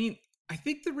 I mean, I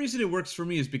think the reason it works for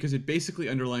me is because it basically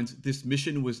underlines this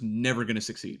mission was never going to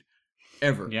succeed.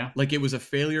 Ever. Yeah. Like, it was a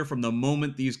failure from the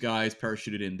moment these guys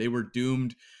parachuted in. They were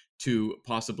doomed to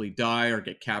possibly die or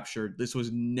get captured. This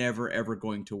was never, ever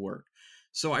going to work.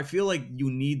 So I feel like you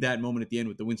need that moment at the end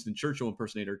with the Winston Churchill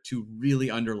impersonator to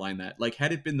really underline that. Like,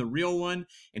 had it been the real one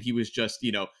and he was just,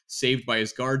 saved by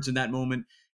his guards in that moment,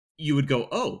 you would go,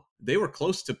 oh, they were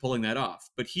close to pulling that off.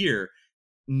 But here,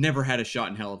 never had a shot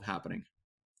in hell of happening.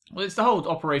 Well, it's the whole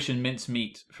Operation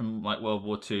Mincemeat from like World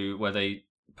War II, where they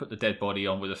put the dead body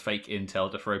on with a fake intel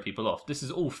to throw people off. This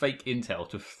is all fake intel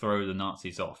to throw the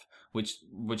Nazis off, which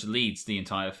leads the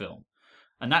entire film,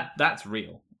 and that's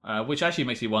real. Which actually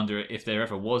makes me wonder if there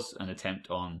ever was an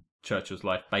attempt on Churchill's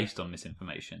life based on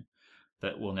misinformation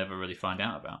that we'll never really find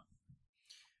out about.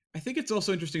 I think it's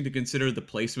also interesting to consider the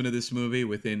placement of this movie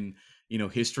within,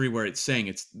 history, where it's saying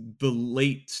it's the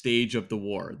late stage of the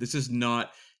war. This is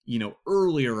not,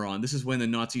 earlier on. This is when the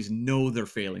Nazis know they're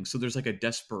failing. So there's like a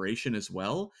desperation as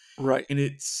well. Right. And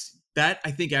it's that,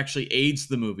 I think, actually aids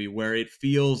the movie, where it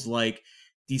feels like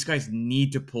these guys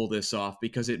need to pull this off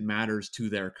because it matters to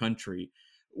their country.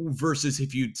 Versus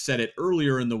if you'd said it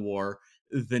earlier in the war,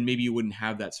 then maybe you wouldn't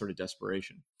have that sort of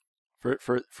desperation.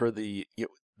 For the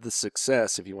the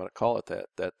success, if you want to call it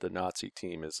that the Nazi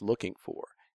team is looking for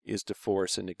is to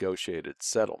force a negotiated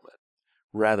settlement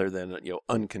rather than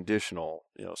unconditional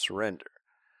surrender.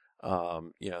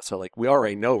 So like we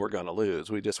already know we're going to lose.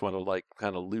 We just want to like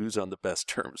kind of lose on the best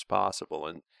terms possible.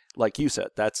 And like you said,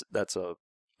 that's a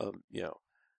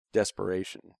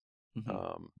desperation.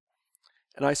 Mm-hmm.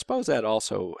 And I suppose that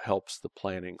also helps the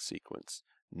planning sequence,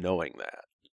 knowing that.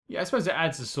 Yeah, I suppose it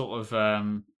adds a sort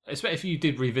of, especially if you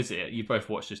did revisit it, you both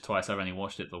watched this twice, I've only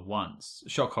watched it the once.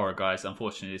 Shock horror, guys,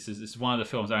 unfortunately, this is one of the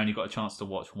films I only got a chance to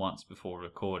watch once before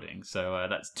recording, so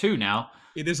that's two now.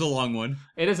 It is a long one.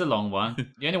 It is a long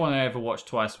one. The only one I ever watched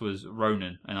twice was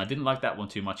Ronin, and I didn't like that one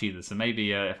too much either, so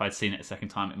maybe if I'd seen it a second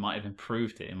time, it might have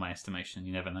improved it in my estimation,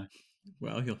 you never know.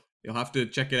 Well, you'll have to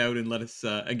check it out and let us,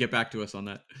 and get back to us on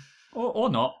that. Or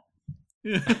not.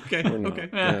 Yeah, okay, okay,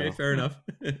 Yeah. okay, fair enough.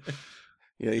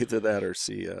 Yeah, either that or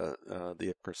see the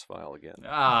Icarus File again. No.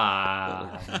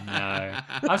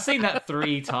 I've seen that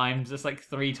 3 times. It's like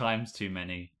 3 times too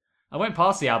many. I went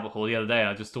past the Albert Hall the other day.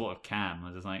 I just thought of Cam. I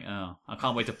was just like, oh, I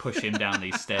can't wait to push him down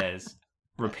these stairs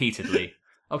repeatedly.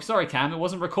 Oh, sorry, Cam. It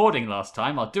wasn't recording last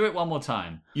time. I'll do it one more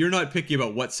time. You're not picky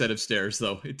about what set of stairs,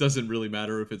 though. It doesn't really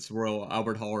matter if it's Royal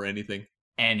Albert Hall or anything.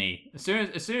 As soon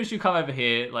as you come over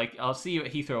here, like I'll see you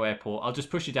at Heathrow Airport. I'll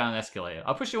just push you down an escalator.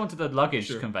 I'll push you onto the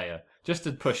luggage conveyor just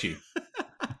to push you.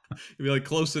 You'll be like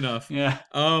close enough. Yeah.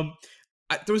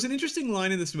 There was an interesting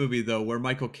line in this movie though, where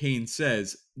Michael Caine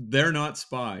says they're not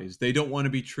spies. They don't want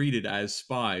to be treated as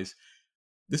spies.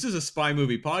 This is a spy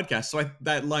movie podcast, so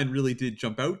that line really did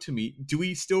jump out to me. Do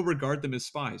we still regard them as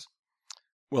spies?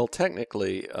 Well,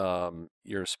 technically,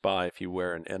 you're a spy if you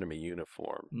wear an enemy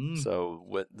uniform. So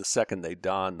the second they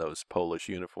donned those Polish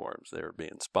uniforms, they were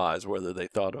being spies, whether they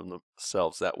thought of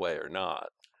themselves that way or not.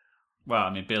 Well,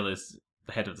 I mean, Bill is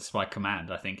the head of the spy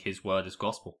command. I think his word is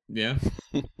gospel. Yeah.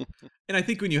 And I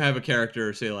think when you have a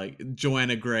character, say like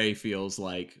Joanna Gray feels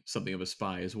like something of a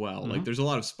spy as well. Mm-hmm. Like there's a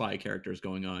lot of spy characters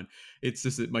going on. It's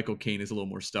just that Michael Caine is a little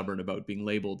more stubborn about being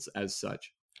labeled as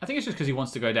such. I think it's just because he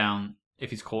wants to go down if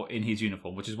he's caught in his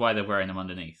uniform, which is why they're wearing them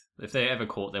underneath. If they're ever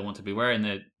caught, they want to be wearing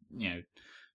their,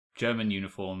 German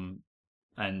uniform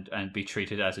and be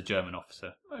treated as a German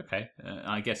officer. Okay,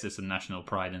 I guess there's some national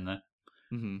pride in there.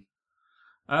 Mm-hmm.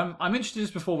 I'm interested,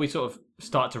 just before we sort of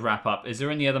start to wrap up, is there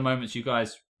any other moments you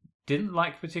guys didn't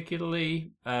like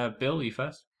particularly? Bill, you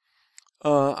first.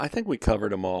 I think we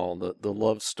covered them all. The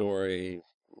love story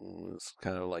was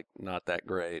kind of like not that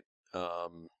great,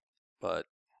 but.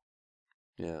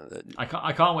 Yeah,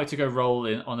 I can't wait to go roll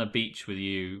on a beach with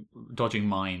you, dodging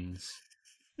mines.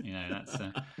 That's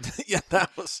yeah, that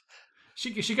was.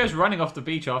 She goes running off the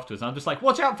beach afterwards. And I'm just like,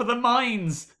 watch out for the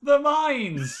mines, the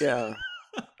mines. Yeah,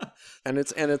 and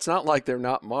it's not like they're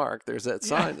not marked. There's that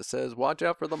sign that says "Watch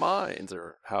out for the mines,"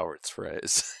 or Howard's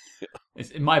phrase.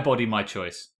 It's in my body, my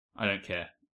choice. I don't care.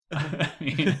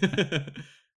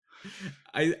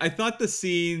 I thought the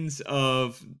scenes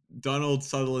of Donald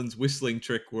Sutherland's whistling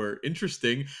trick were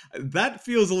interesting. That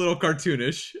feels a little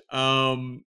cartoonish.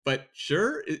 But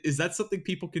sure, is that something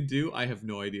people can do? I have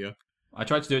no idea. I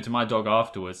tried to do it to my dog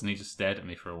afterwards, and he just stared at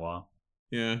me for a while.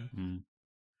 Yeah. Mm.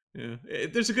 Yeah,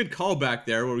 there's a good callback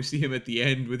there where we see him at the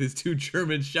end with his two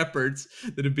German shepherds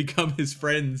that have become his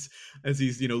friends as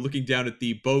he's looking down at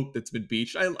the boat that's been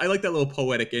beached. I like that little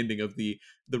poetic ending of the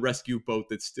rescue boat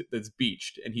that's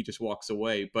beached and he just walks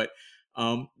away. But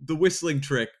the whistling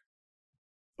trick,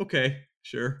 okay,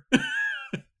 sure.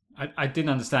 I didn't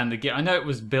understand the git. I know it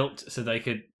was built so they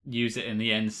could use it in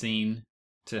the end scene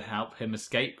to help him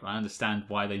escape. I understand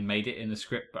why they made it in the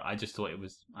script, but I just thought it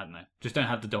was, I don't know, just don't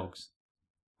have the dogs.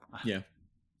 Yeah.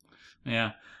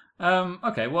 Yeah.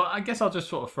 Okay. Well, I guess I'll just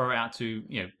sort of throw it out to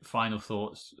final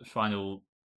thoughts,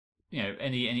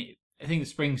 anything that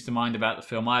springs to mind about the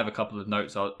film. I have a couple of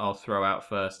notes I'll throw out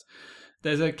first.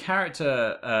 There's a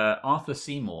character, Arthur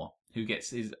Seymour, who gets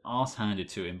his ass handed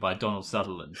to him by Donald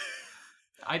Sutherland.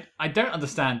 I don't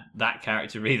understand that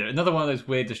character either. Another one of those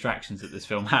weird distractions that this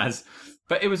film has.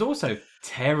 But it was also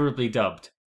terribly dubbed.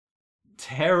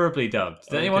 Terribly dubbed.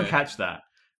 Did anyone catch that?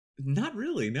 Not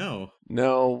really, no.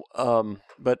 No,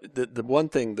 but the one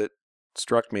thing that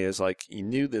struck me is like you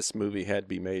knew this movie had to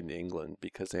be made in England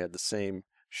because they had the same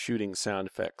shooting sound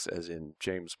effects as in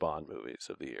James Bond movies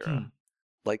of the era.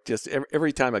 Like just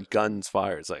every time a gun's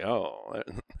fired, it's like, oh,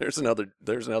 there's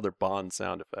another Bond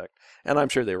sound effect, and I'm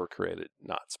sure they were created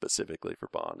not specifically for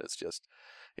Bond.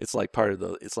 It's like part of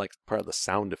the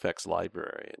sound effects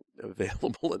library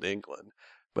available in England.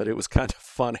 But it was kind of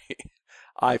funny.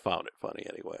 I found it funny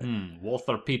anyway.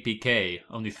 Walther PPK.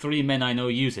 Only 3 men I know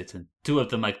use it, and 2 of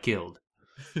them I've killed.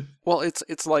 Well,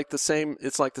 it's like the same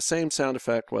sound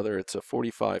effect, whether it's a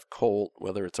 .45 Colt,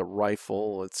 whether it's a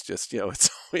rifle. It's just it's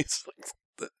always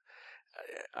like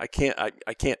I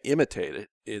can't imitate it.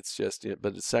 It's just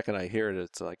but the second I hear it,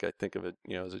 it's like I think of it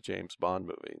as a James Bond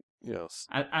movie.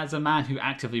 As a man who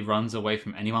actively runs away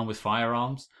from anyone with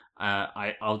firearms,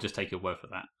 I'll just take your word for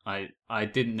that. I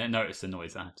didn't notice the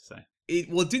noise, I have to say.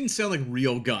 It didn't sound like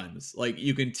real guns. Like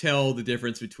you can tell the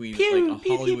difference between pew, like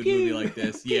a Hollywood pew, movie like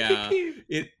this. Yeah,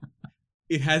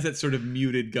 it has that sort of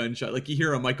muted gunshot. Like you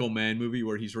hear a Michael Mann movie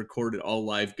where he's recorded all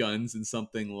live guns in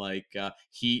something like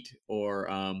Heat or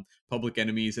Public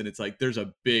Enemies, and it's like there's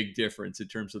a big difference in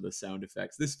terms of the sound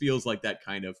effects. This feels like that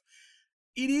kind of.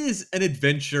 It is an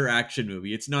adventure action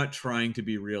movie. It's not trying to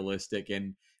be realistic,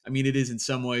 and I mean it is in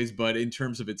some ways, but in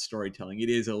terms of its storytelling, it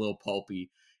is a little pulpy.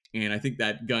 And I think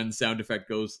that gun sound effect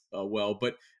goes well.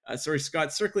 But sorry,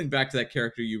 Scott, circling back to that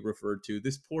character you referred to,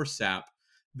 this poor sap,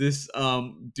 this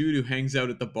dude who hangs out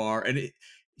at the bar, and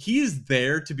he is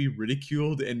there to be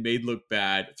ridiculed and made look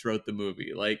bad throughout the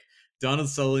movie. Like Donald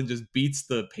Sutherland just beats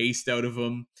the paste out of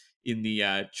him in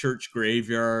the church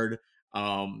graveyard.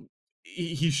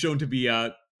 He's shown to be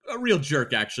a real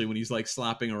jerk, actually, when he's like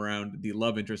slapping around the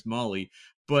love interest Molly.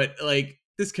 But like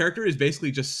this character is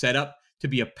basically just set up to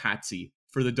be a patsy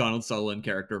for the Donald Sutherland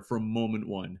character from moment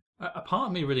one. A part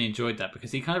of me really enjoyed that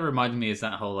because he kind of reminded me as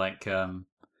that whole like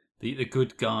the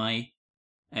good guy,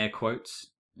 air quotes,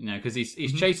 because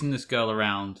he's chasing this girl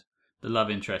around, the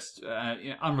love interest,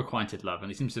 unrequited love,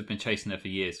 and he seems to have been chasing her for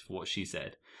years for what she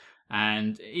said.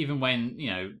 And even when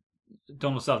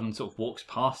Donald Sutherland sort of walks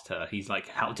past her, he's like,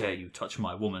 "How dare you touch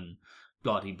my woman?"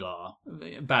 Blah de blah,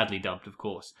 badly dubbed, of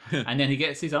course. And then he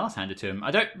gets his ass handed to him. I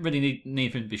don't really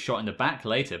need him to be shot in the back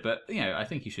later, but I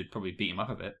think you should probably beat him up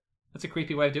a bit. That's a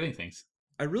creepy way of doing things.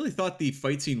 I really thought the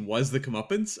fight scene was the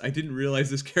comeuppance. I didn't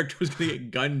realize this character was going to get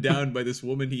gunned down by this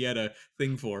woman he had a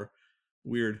thing for.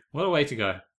 Weird. What a way to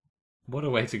go! What a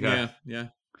way to go! Yeah,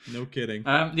 no kidding.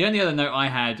 The only other note I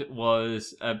had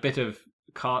was a bit of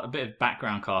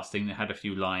background casting that had a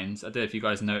few lines. I don't know if you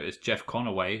guys noticed Jeff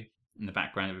Conaway in the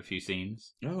background of a few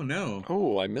scenes. Oh no!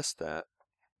 Oh, I missed that.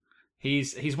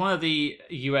 He's one of the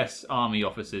U.S. Army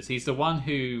officers. He's the one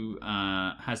who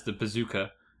has the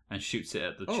bazooka and shoots it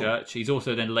at the church. He's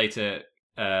also then later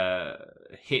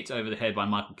hit over the head by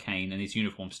Michael Caine and his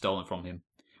uniform stolen from him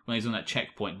when he's on that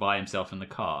checkpoint by himself in the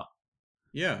car.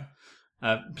 Yeah.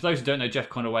 For those who don't know, Jeff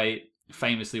Conaway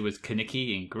famously was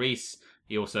Kaniki in Grease.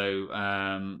 He also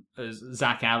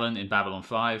Zach Allen in Babylon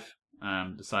 5.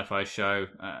 The sci-fi show,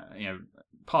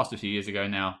 passed a few years ago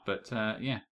now, but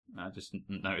I just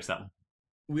noticed that one.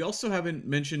 We also haven't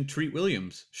mentioned Treat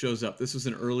Williams shows up. This was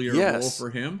an earlier role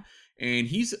for him, and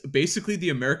he's basically the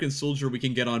American soldier we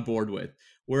can get on board with.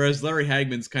 Whereas Larry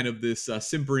Hagman's kind of this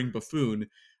simpering buffoon,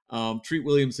 Treat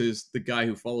Williams is the guy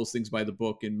who follows things by the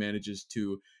book and manages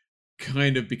to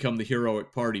kind of become the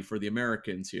heroic party for the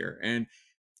Americans here. And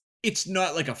It's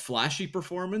not like a flashy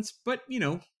performance, but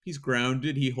he's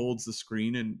grounded, he holds the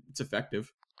screen, and it's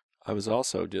effective. I was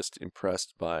also just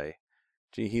impressed by,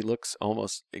 gee, he looks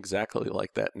almost exactly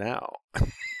like that now.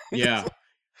 Yeah.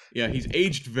 Yeah, he's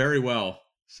aged very well.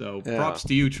 So Yeah. props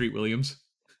to you, Treat Williams.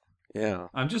 Yeah.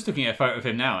 I'm just looking at a photo of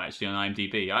him now, actually, on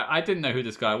IMDb. I didn't know who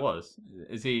this guy was.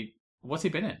 What's he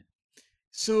been in?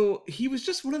 So he was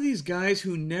just one of these guys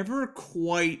who never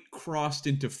quite crossed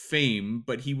into fame,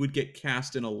 but he would get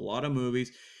cast in a lot of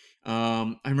movies.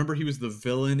 I remember he was the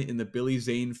villain in the Billy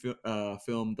Zane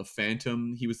film The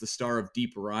Phantom. He was the star of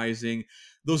Deep Rising.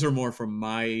 Those are more from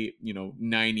my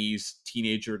 90s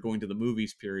teenager going to the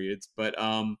movies periods. But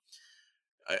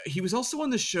he was also on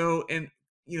the show, and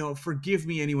forgive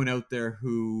me, anyone out there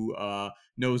who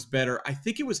knows better. I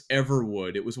think it was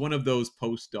Everwood. It was one of those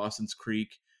post Dawson's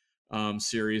Creek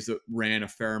series that ran a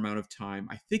fair amount of time.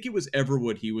 I think it was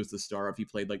Everwood he was the star of. He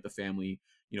played like the family,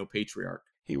 patriarch.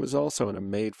 He was also in a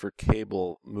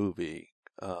made-for-cable movie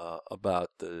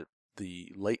about the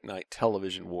late night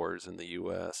television wars in the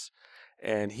U.S.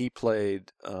 And he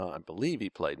played, I believe he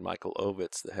played Michael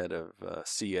Ovitz, the head of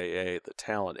CAA, the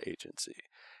talent agency.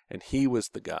 And he was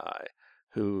the guy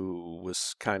who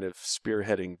was kind of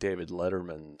spearheading David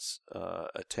Letterman's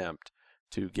attempt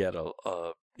to get a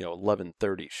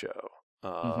 11:30 show.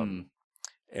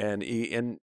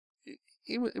 And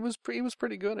he was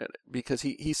pretty good at it, because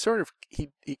he sort of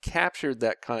captured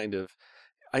that kind of,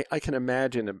 I can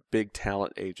imagine a big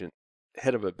talent agent,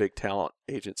 head of a big talent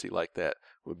agency like that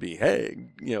would be, hey,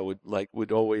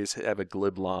 would always have a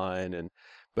glib line,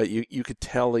 but you could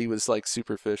tell he was like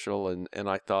superficial, and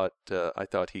I thought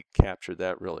he captured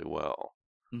that really well.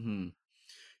 Mm-hmm.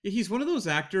 Yeah, he's one of those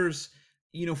actors.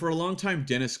 For a long time,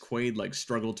 Dennis Quaid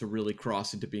struggled to really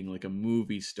cross into being like a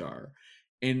movie star.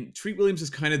 And Treat Williams is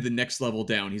kind of the next level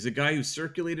down. He's a guy who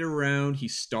circulated around. He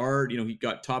starred, he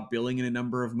got top billing in a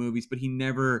number of movies, but he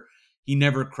never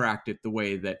cracked it the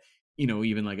way that,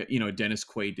 even Dennis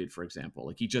Quaid did, for example.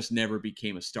 Like, he just never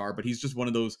became a star, but he's just one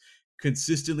of those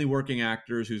consistently working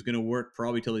actors who's going to work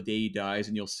probably till the day he dies,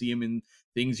 and you'll see him in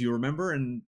things you remember,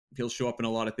 and he'll show up in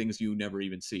a lot of things you never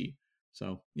even see.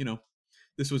 So,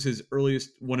 this was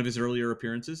one of his earlier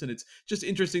appearances, and it's just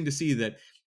interesting to see that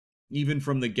even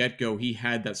from the get-go, he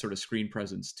had that sort of screen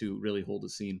presence to really hold a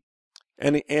scene.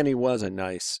 And he was a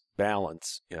nice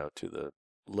balance, to the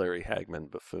Larry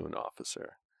Hagman buffoon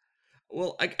officer.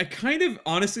 Well, I kind of,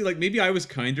 honestly, maybe I was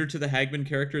kinder to the Hagman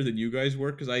character than you guys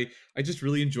were, because I just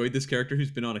really enjoyed this character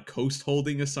who's been on a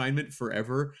coast-holding assignment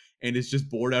forever and is just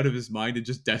bored out of his mind and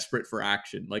just desperate for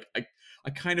action. I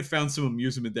kind of found some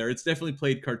amusement there. It's definitely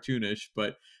played cartoonish,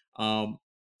 but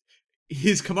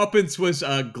his comeuppance was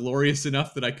glorious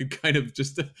enough that I could kind of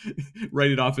just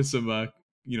write it off as some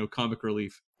comic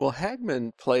relief. Well,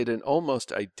 Hagman played an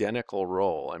almost identical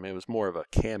role. I mean, it was more of a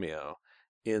cameo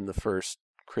in the first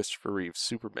Christopher Reeve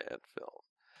Superman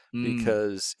film,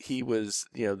 because he was,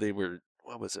 they were,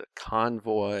 what was it,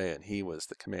 convoy, and he was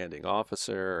the commanding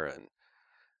officer, and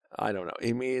I don't know.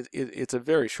 I mean, it's a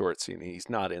very short scene. He's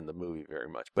not in the movie very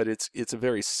much, but it's a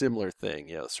very similar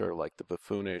thing, sort of like the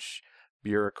buffoonish,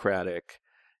 bureaucratic.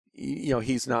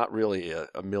 He's not really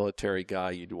a military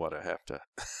guy you'd want to have to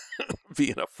be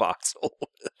in a foxhole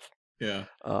with. Yeah.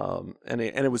 And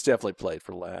it was definitely played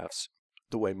for laughs,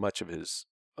 the way much of his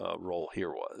role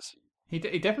here was. He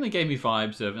definitely gave me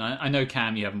vibes of, and I know,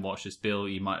 Cam, you haven't watched this. Bill,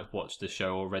 you might have watched the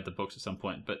show or read the books at some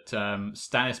point, but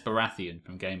Stannis Baratheon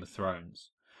from Game of Thrones.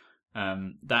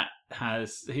 That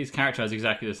his character has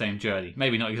exactly the same journey.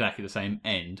 Maybe not exactly the same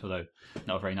end, although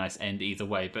not a very nice end either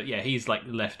way. But yeah, he's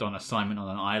left on assignment on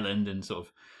an island and sort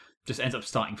of just ends up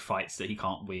starting fights that he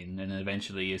can't win, and then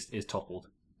eventually is toppled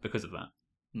because of that.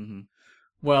 Mm-hmm.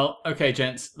 Well, okay,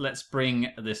 gents, let's bring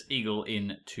this eagle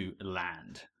in to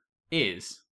land.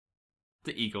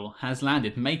 The eagle has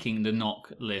landed, making the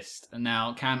knock list.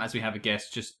 Now, Cam, as we have a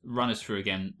guest, just run us through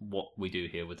again what we do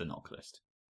here with the knock list.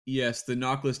 Yes, the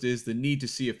knock list is the need to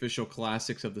see official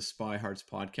classics of the Spy Hearts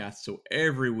podcast. So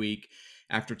every week,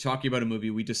 after talking about a movie,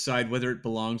 we decide whether it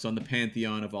belongs on the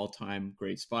pantheon of all-time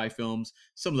great spy films.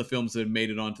 Some of the films that have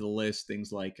made it onto the list,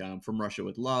 things like From Russia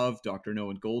with Love, Dr. No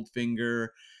and Goldfinger,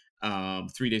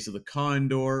 3 Days of the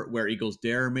Condor, Where Eagles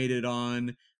Dare made it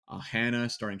on, Hannah,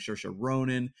 starring Saoirse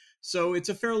Ronan. So it's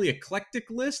a fairly eclectic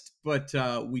list, but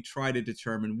we try to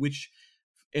determine which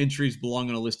entries belong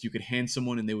on a list you could hand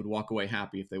someone and they would walk away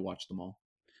happy if they watched them all.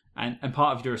 And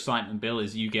part of your assignment, Bill,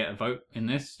 is you get a vote in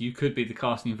this. You could be the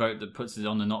casting vote that puts it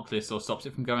on the knock list or stops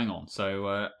it from going on.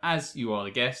 So as you are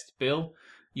the guest, Bill,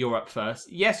 you're up first.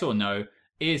 Yes or no,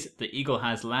 is The Eagle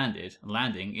Has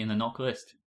Landing in the knock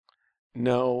list?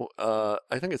 No,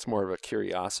 I think it's more of a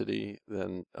curiosity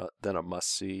than a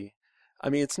must see. I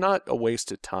mean, it's not a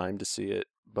waste of time to see it,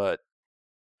 but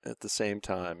at the same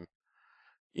time,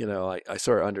 I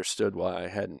sort of understood why I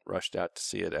hadn't rushed out to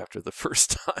see it after the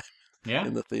first time Yeah.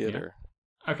 in the theater.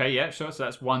 Yeah. Okay, yeah, sure. So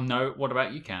that's one note. What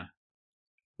about you, Cam?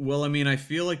 Well, I mean, I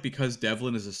feel like because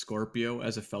Devlin is a Scorpio,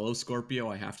 as a fellow Scorpio,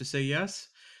 I have to say yes.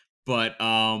 But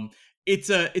it's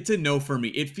a no for me.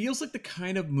 It feels like the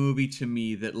kind of movie to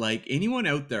me that like anyone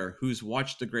out there who's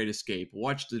watched The Great Escape,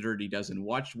 watched The Dirty Dozen,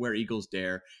 watched Where Eagles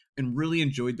Dare, and really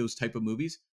enjoyed those type of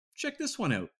movies, check this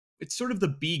one out. It's sort of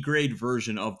the B grade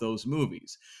version of those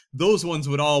movies. Those ones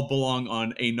would all belong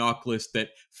on a knock list that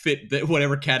fit that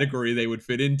whatever category they would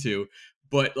fit into.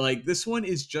 But like this one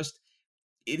is just,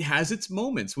 it has its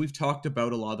moments. We've talked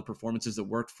about a lot of the performances that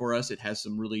worked for us. It has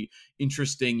some really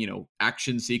interesting,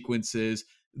 action sequences.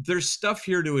 There's stuff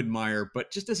here to admire,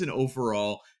 but just as an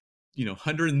overall,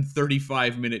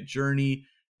 135-minute journey,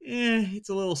 it's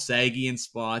a little saggy in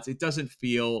spots. It doesn't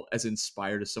feel as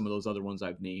inspired as some of those other ones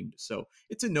I've named. So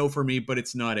it's a no for me, but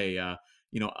it's not a,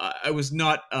 I was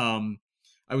not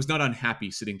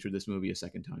unhappy sitting through this movie a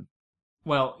second time.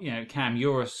 Well, Cam,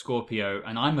 you're a Scorpio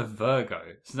and I'm a Virgo,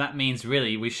 so that means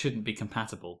really we shouldn't be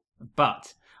compatible.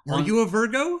 But Are you a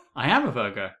Virgo? I am a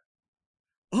Virgo.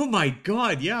 Oh my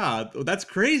god, yeah, that's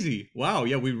crazy. Wow,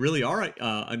 yeah, we really are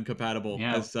incompatible,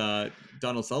 Yeah. as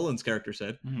Donald Sutherland's character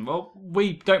said. Well,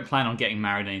 we don't plan on getting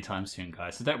married anytime soon,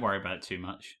 guys, so don't worry about it too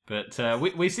much. But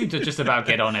we seem to just about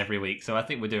get on every week, so I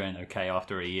think we're doing okay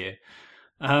after a year.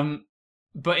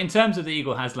 But in terms of The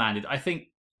Eagle Has Landed, I think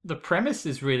the premise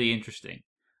is really interesting.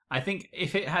 I think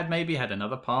if it had maybe had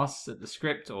another pass at the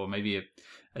script, or maybe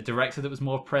a director that was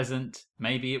more present,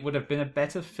 maybe it would have been a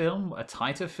better film, a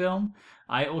tighter film.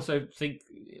 I also think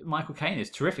Michael Caine is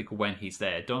terrific when he's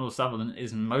there. Donald Sutherland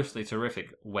is mostly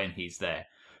terrific when he's there.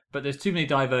 But there's too many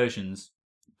diversions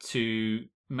to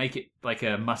make it like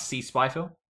a must-see spy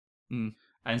film. Mm.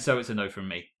 And so it's a no from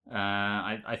me.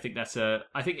 I think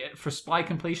I think for spy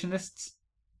completionists,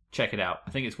 check it out.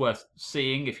 I think it's worth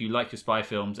seeing if you like your spy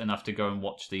films enough to go and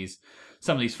watch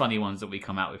some of these funny ones that we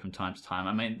come out with from time to time.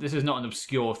 I mean, this is not an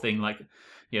obscure thing like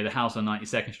The House on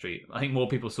 92nd Street. I think more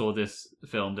people saw this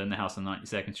film than The House on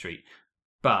 92nd Street.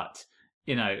 But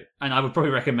and I would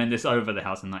probably recommend this over The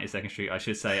House on 92nd Street, I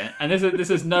should say. And this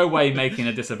is no way making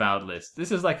a disavowed list.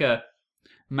 This is like a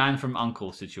Man from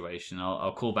U.N.C.L.E. situation.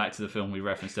 I'll call back to the film we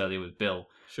referenced earlier with Bill.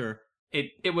 Sure.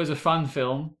 It was a fun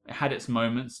film. It had its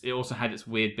moments. It also had its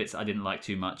weird bits I didn't like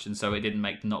too much, and so it didn't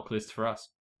make the knock list for us.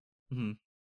 Mm-hmm.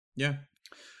 Yeah.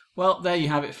 Well, there you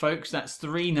have it, folks. That's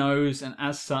 3 no's, and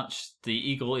as such, the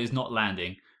Eagle is not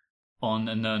landing on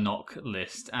a no-knock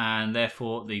list, and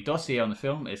therefore the dossier on the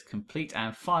film is complete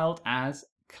and filed as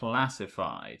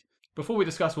classified. Before we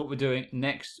discuss what we're doing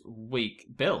next week,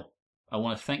 Bill, I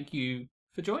want to thank you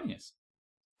for joining us.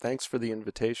 Thanks for the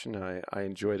invitation. I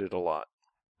enjoyed it a lot.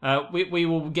 We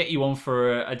will get you on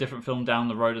for a different film down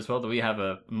the road as well. That we have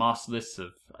a master list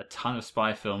of a ton of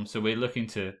spy films, so we're looking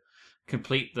to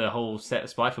complete the whole set of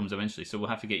spy films eventually. So we'll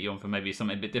have to get you on for maybe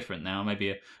something a bit different now,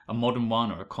 maybe a modern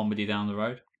one or a comedy down the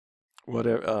road.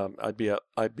 Whatever, I'd be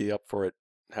up for it.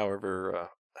 However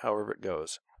it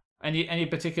goes. Any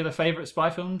particular favorite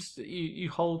spy films that you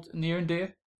hold near and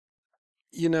dear?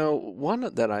 One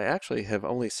that I actually have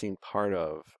only seen part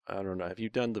of. I don't know. Have you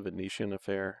done The Venetian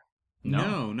Affair?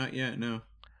 No, not yet. No.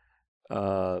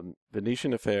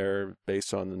 Venetian Affair,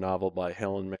 based on the novel by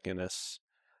Helen McInnes,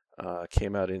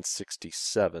 came out in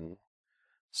 '67.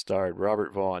 Starred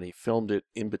Robert Vaughn. He filmed it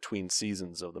in between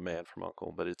seasons of The Man from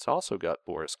U.N.C.L.E., but it's also got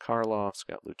Boris Karloff, it's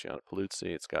got Luciano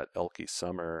Paluzzi, it's got Elke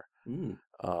Summer. Ooh.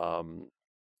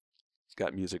 It's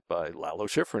got music by Lalo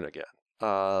Schifrin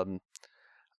again.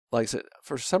 Like I said,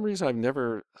 for some reason I've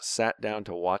never sat down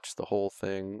to watch the whole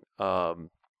thing.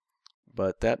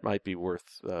 But that might be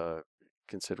worth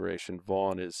consideration.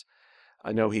 Vaughn is,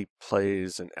 I know he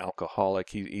plays an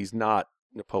alcoholic. He's not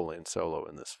Napoleon Solo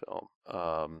in this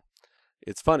film.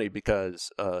 It's funny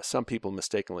because some people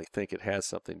mistakenly think it has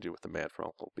something to do with The Man from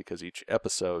U.N.C.L.E. because each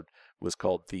episode was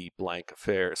called The Blank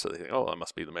Affair. So they think, oh, that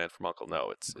must be The Man from U.N.C.L.E.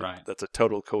 No, that's a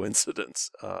total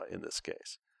coincidence in this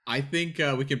case. I think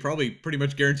we can probably pretty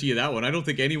much guarantee you that one. I don't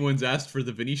think anyone's asked for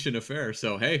The Venetian Affair,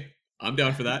 so hey, I'm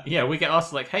down for that. Yeah, we get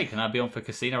asked like, "Hey, can I be on for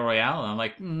Casino Royale?" And I'm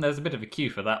like, "There's a bit of a queue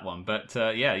for that one." But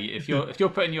yeah, if you're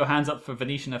putting your hands up for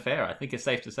Venetian Affair, I think it's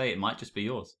safe to say it might just be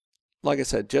yours. Like I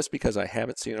said, just because I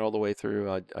haven't seen it all the way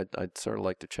through, I'd sort of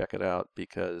like to check it out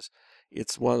because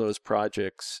it's one of those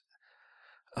projects.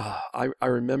 I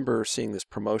remember seeing this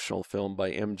promotional film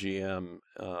by MGM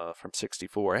from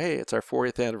 '64. Hey, it's our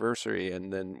 40th anniversary,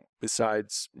 and then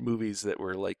besides movies that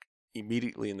were like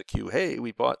immediately in the queue, hey,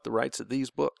 we bought the rights of these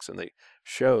books, and they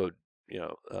showed,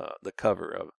 the cover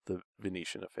of the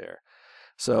Venetian Affair.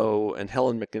 So, and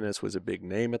Helen McInnes was a big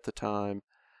name at the time.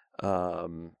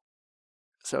 So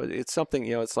it's something,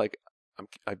 it's like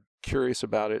I'm curious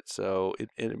about it, so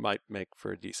it might make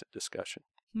for a decent discussion.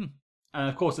 And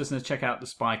of course, listeners, check out the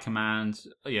Spy Command.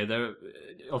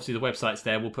 Obviously the website's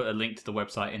there. We'll put a link to the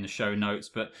website in the show notes.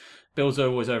 But Bill's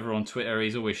always over on Twitter.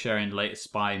 He's always sharing the latest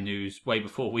spy news way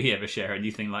before we ever share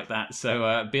anything like that.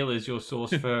 So Bill is your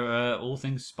source for all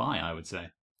things spy, I would say.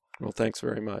 Well, thanks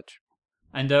very much.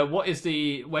 And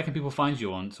where can people find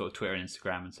you on sort of Twitter and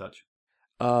Instagram and such?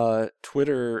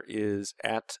 Twitter is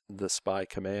at the Spy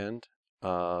Command.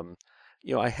 I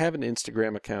have an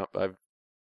Instagram account, but I've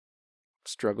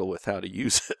struggled with how to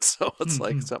use it, so it's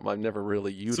like something I've never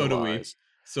really utilized.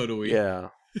 So do we. Yeah,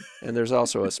 and there's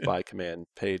also a Spy Command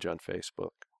page on Facebook.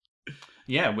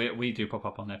 Yeah, we do pop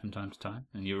up on there from time to time,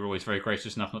 and you're always very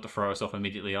gracious enough not to throw us off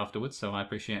immediately afterwards, so I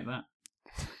appreciate that.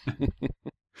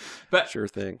 But sure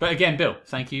thing. But again, Bill,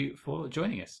 thank you for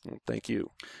joining us. Thank you.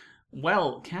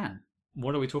 Well, Can,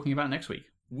 what are we talking about next week?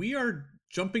 We are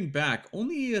jumping back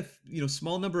only a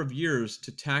small number of years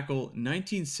to tackle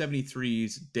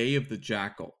 1973's Day of the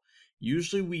Jackal.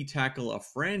 Usually we tackle a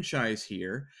franchise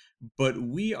here, but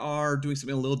we are doing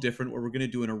something a little different where we're going to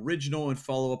do an original and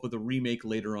follow up with a remake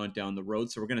later on down the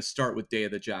road. So we're going to start with Day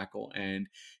of the Jackal and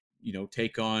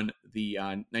take on the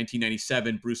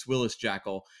 1997 Bruce Willis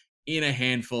Jackal in a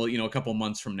handful, a couple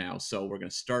months from now. So we're going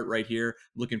to start right here.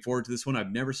 Looking forward to this one.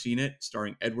 I've never seen it,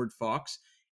 starring Edward Fox,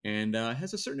 and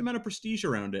has a certain amount of prestige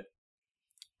around it.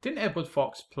 Didn't Edward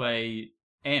Fox play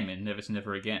M in Never to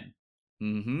Never Again?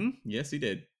 Mm-hmm. Yes, he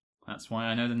did. That's why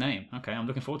I know the name. Okay, I'm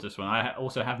looking forward to this one. I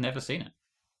also have never seen it.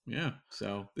 Yeah,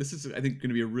 so this is, I think, going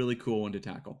to be a really cool one to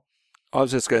tackle. I was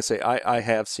just going to say, I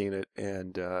have seen it,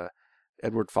 and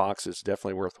Edward Fox is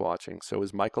definitely worth watching. So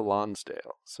is Michael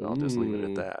Lonsdale. So I'll just leave it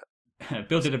at that.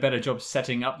 Bill did a better job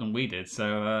setting up than we did,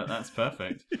 so that's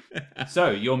perfect.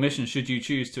 So your mission, should you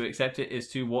choose to accept it, is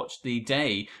to watch the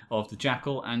Day of the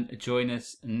Jackal and join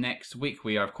us next week.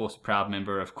 We are, of course, a proud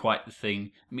member of Quite the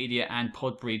Thing Media and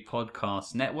Podbreed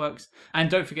podcast networks. And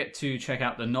don't forget to check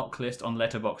out the knock list on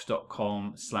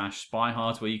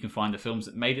letterboxd.com/spyhards, where you can find the films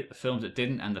that made it, the films that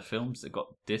didn't, and the films that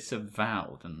got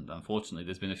disavowed. And unfortunately,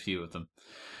 there's been a few of them.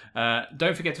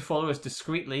 Don't forget to follow us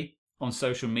discreetly on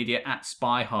social media at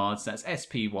SpyHards. That's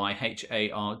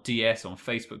SPYHARDS on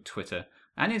Facebook, Twitter,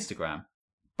 and Instagram.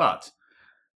 But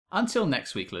until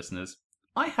next week, listeners,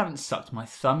 I haven't sucked my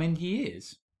thumb in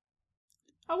years.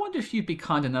 I wonder if you'd be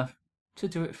kind enough to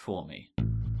do it for me.